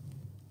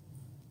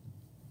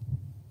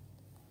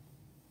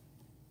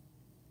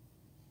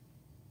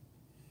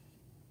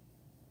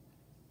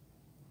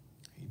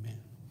 Amen.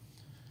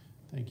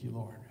 Thank you,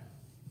 Lord.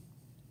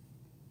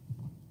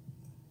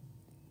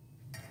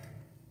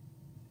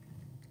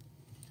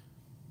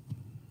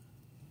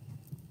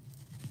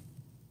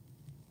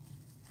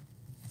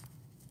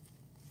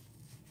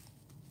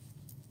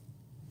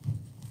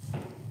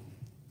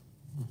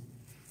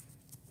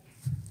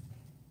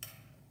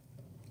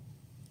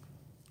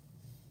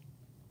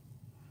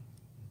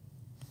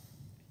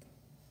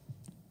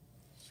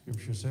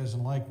 Scripture says,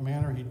 in like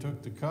manner, he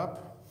took the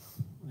cup,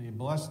 and he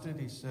blessed it.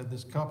 He said,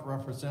 this cup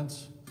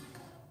represents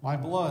my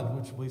blood,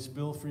 which will be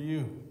spilled for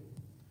you.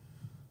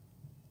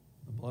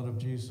 The blood of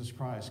Jesus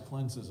Christ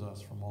cleanses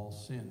us from all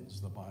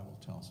sins, the Bible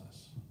tells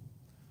us.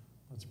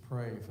 Let's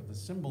pray for the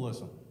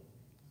symbolism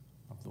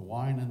of the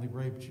wine and the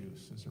grape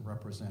juice as it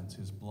represents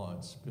his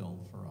blood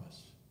spilled for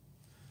us.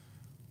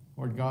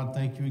 Lord God,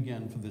 thank you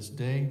again for this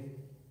day,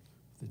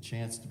 the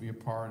chance to be a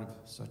part of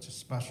such a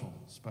special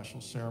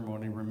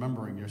ceremony,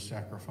 remembering your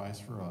sacrifice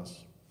for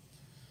us.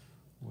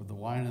 With the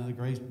wine and the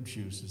grape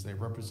juice, as they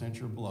represent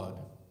your blood,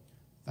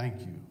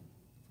 thank you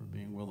for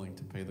being willing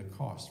to pay the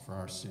cost for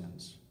our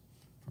sins,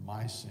 for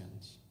my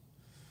sins.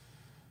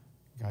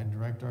 Guide and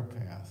direct our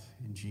path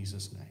in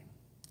Jesus' name.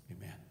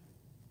 Amen.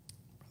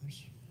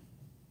 Brothers.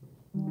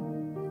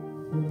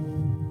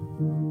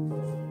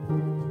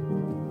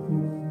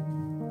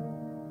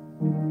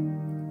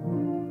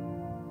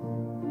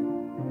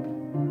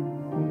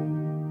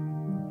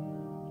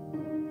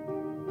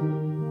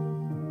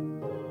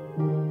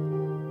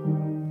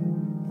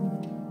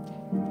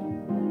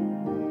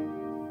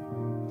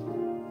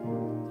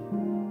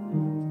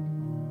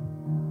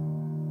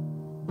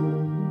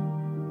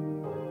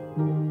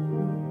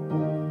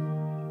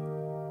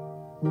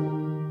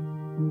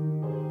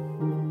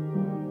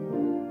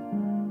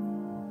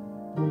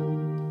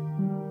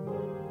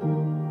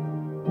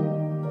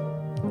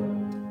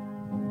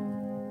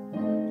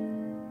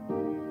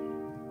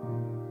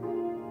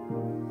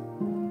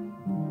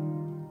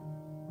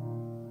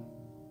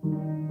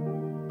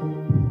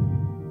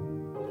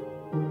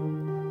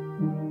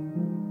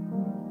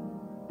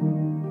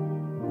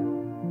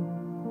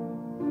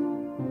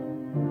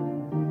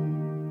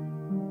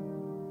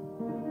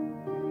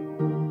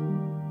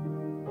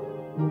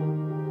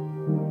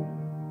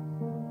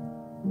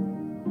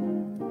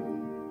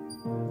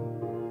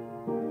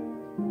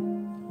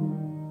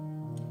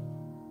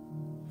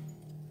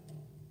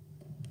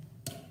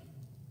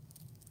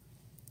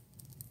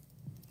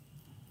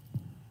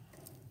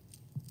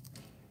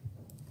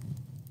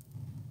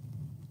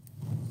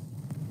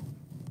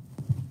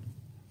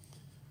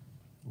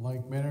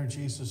 like manner,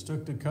 Jesus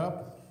took the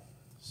cup,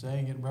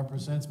 saying, "It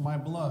represents my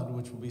blood,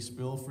 which will be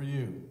spilled for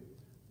you.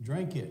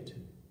 Drink it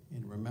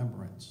in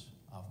remembrance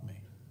of me."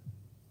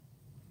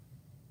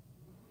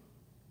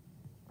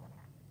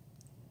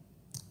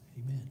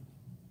 Amen.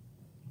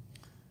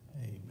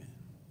 Amen.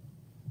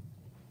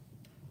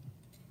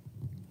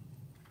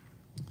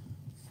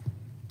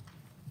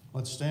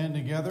 Let's stand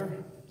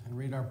together and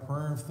read our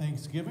prayer of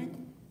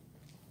thanksgiving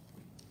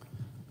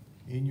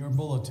in your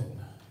bulletin.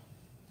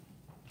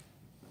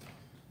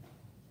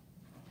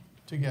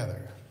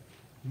 Together.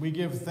 We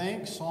give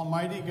thanks,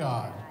 Almighty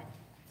God,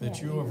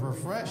 that you have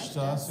refreshed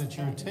us at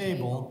your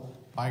table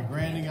by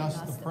granting us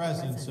the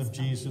presence of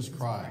Jesus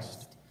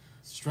Christ.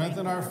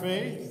 Strengthen our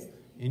faith,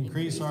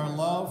 increase our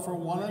love for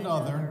one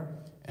another,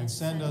 and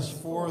send us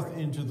forth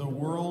into the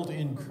world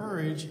in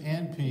courage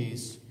and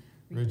peace,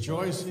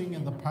 rejoicing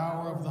in the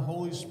power of the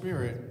Holy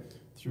Spirit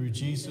through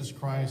Jesus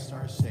Christ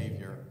our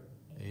Savior.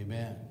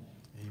 Amen.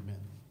 Amen.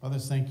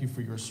 Brothers, thank you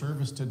for your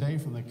service today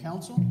from the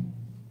council.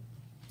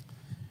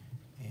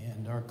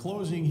 And our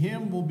closing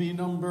hymn will be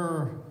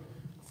number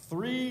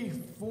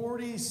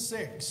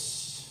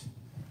 346.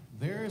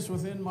 There's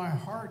within my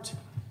heart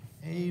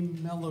a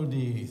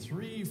melody.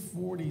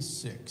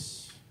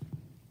 346.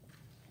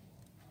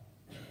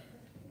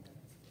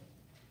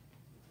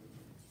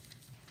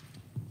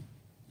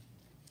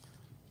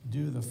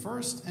 Do the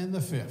first and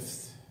the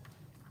fifth.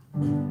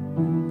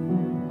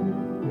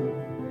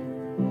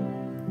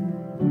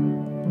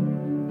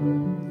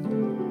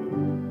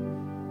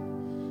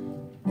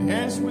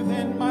 There's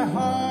within my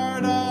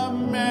heart a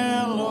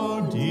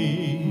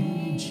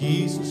melody,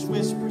 Jesus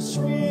whispers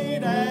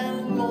sweet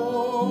and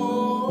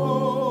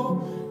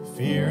low.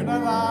 Fear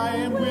not, I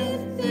am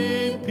with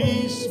thee,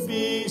 peace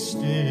be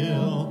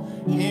still,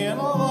 in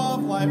all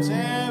of life's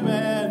ebb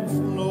and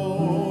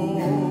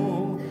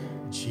flow.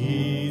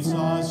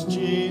 Jesus,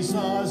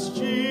 Jesus,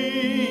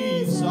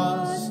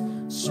 Jesus,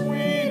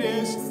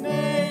 sweetest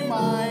name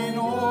I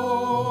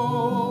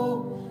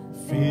know,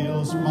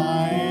 fills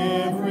my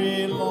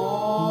every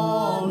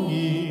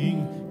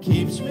longing,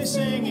 keeps me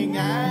singing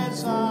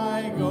as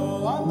I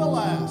go. On the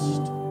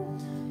last,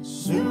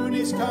 soon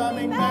he's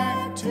coming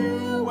back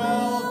to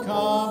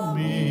welcome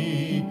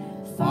me,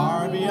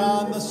 far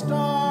beyond the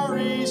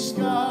starry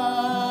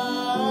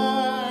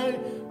sky.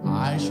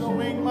 I shall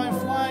wing my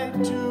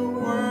flight to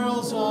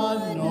worlds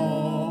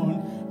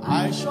unknown,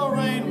 I shall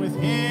reign with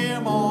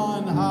him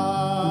on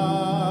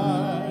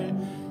high.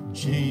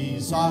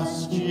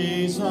 Jesus,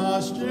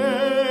 Jesus,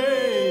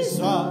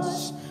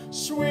 Jesus,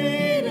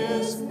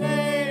 sweetest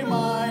name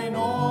I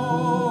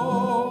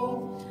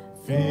know,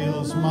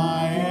 fills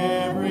my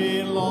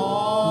every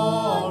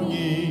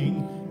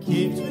longing,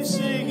 keeps me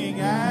singing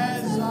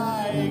as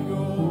I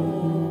go.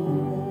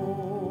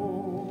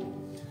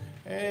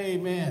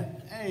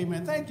 Amen.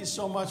 Amen. Thank you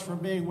so much for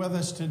being with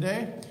us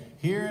today,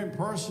 here in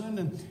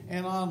person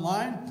and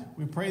online.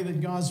 We pray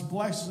that God's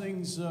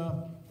blessings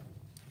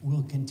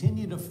will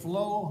continue to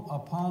flow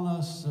upon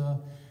us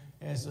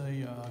as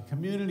a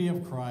community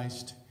of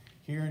Christ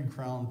here in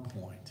Crown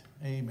Point.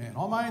 Amen.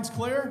 All minds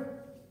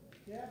clear?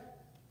 Yeah.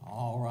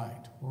 All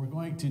right. We're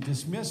going to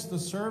dismiss the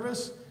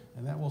service,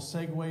 and that will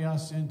segue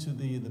us into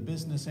the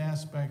business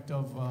aspect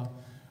of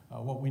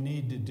what we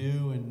need to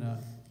do. And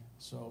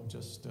so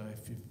just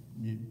if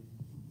we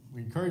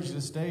encourage you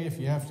to stay. If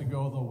you have to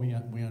go, though, we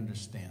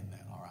understand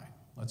that. All right.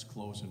 Let's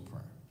close in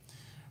prayer.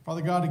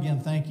 Father God, again,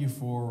 thank you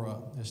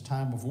for this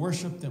time of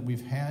worship that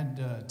we've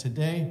had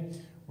today.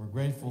 We're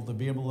grateful to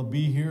be able to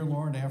be here,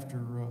 Lord,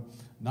 after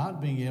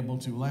not being able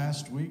to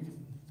last week.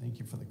 Thank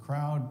you for the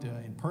crowd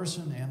in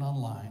person and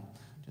online.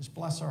 Just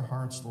bless our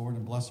hearts, Lord,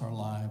 and bless our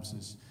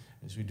lives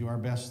as we do our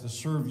best to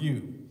serve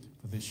you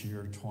for this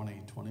year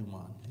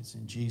 2021. It's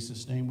in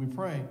Jesus' name we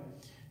pray.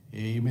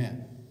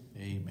 Amen.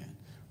 Amen.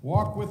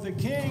 Walk with the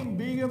King,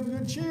 be of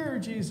good cheer,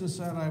 Jesus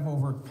said, I've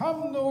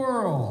overcome the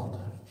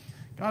world.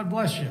 God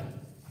bless you.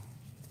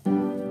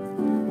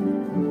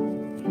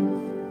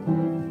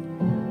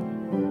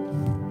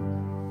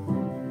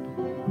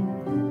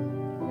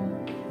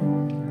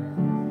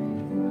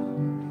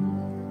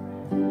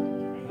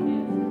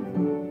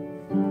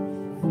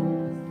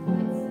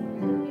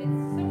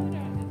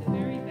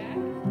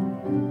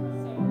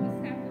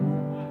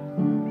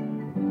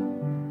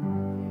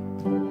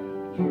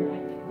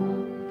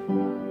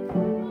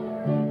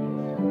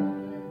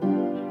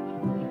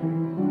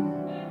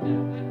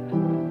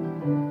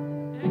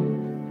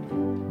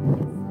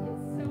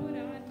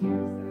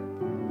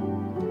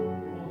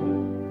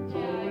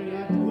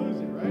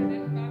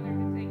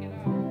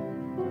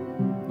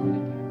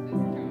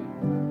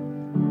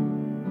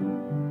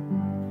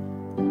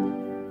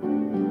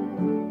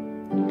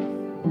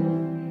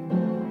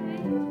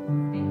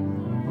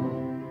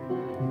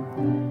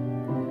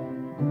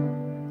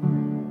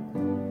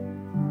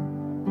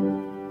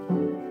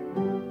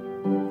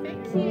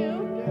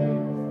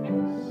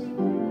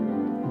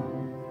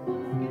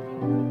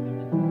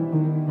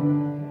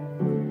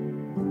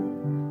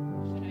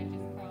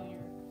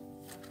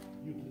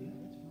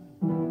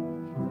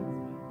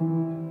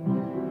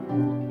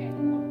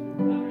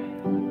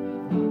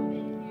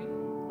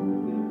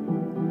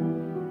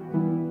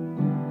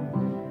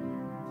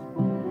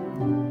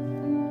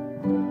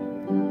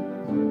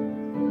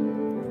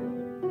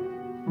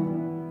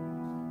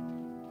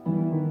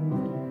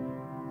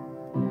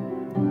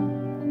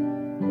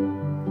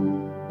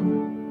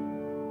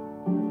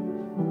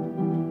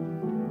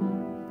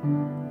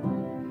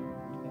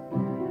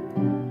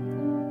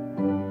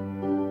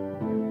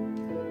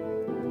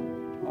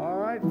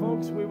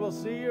 folks, we will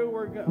see you.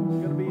 We're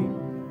going to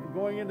be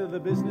going into the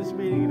business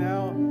meeting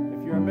now.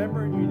 If you're a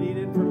member and you need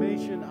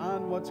information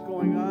on what's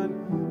going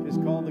on,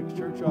 just call the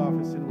church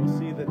office and we'll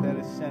see that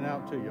is sent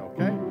out to you,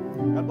 okay?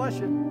 God bless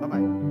you.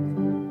 Bye-bye.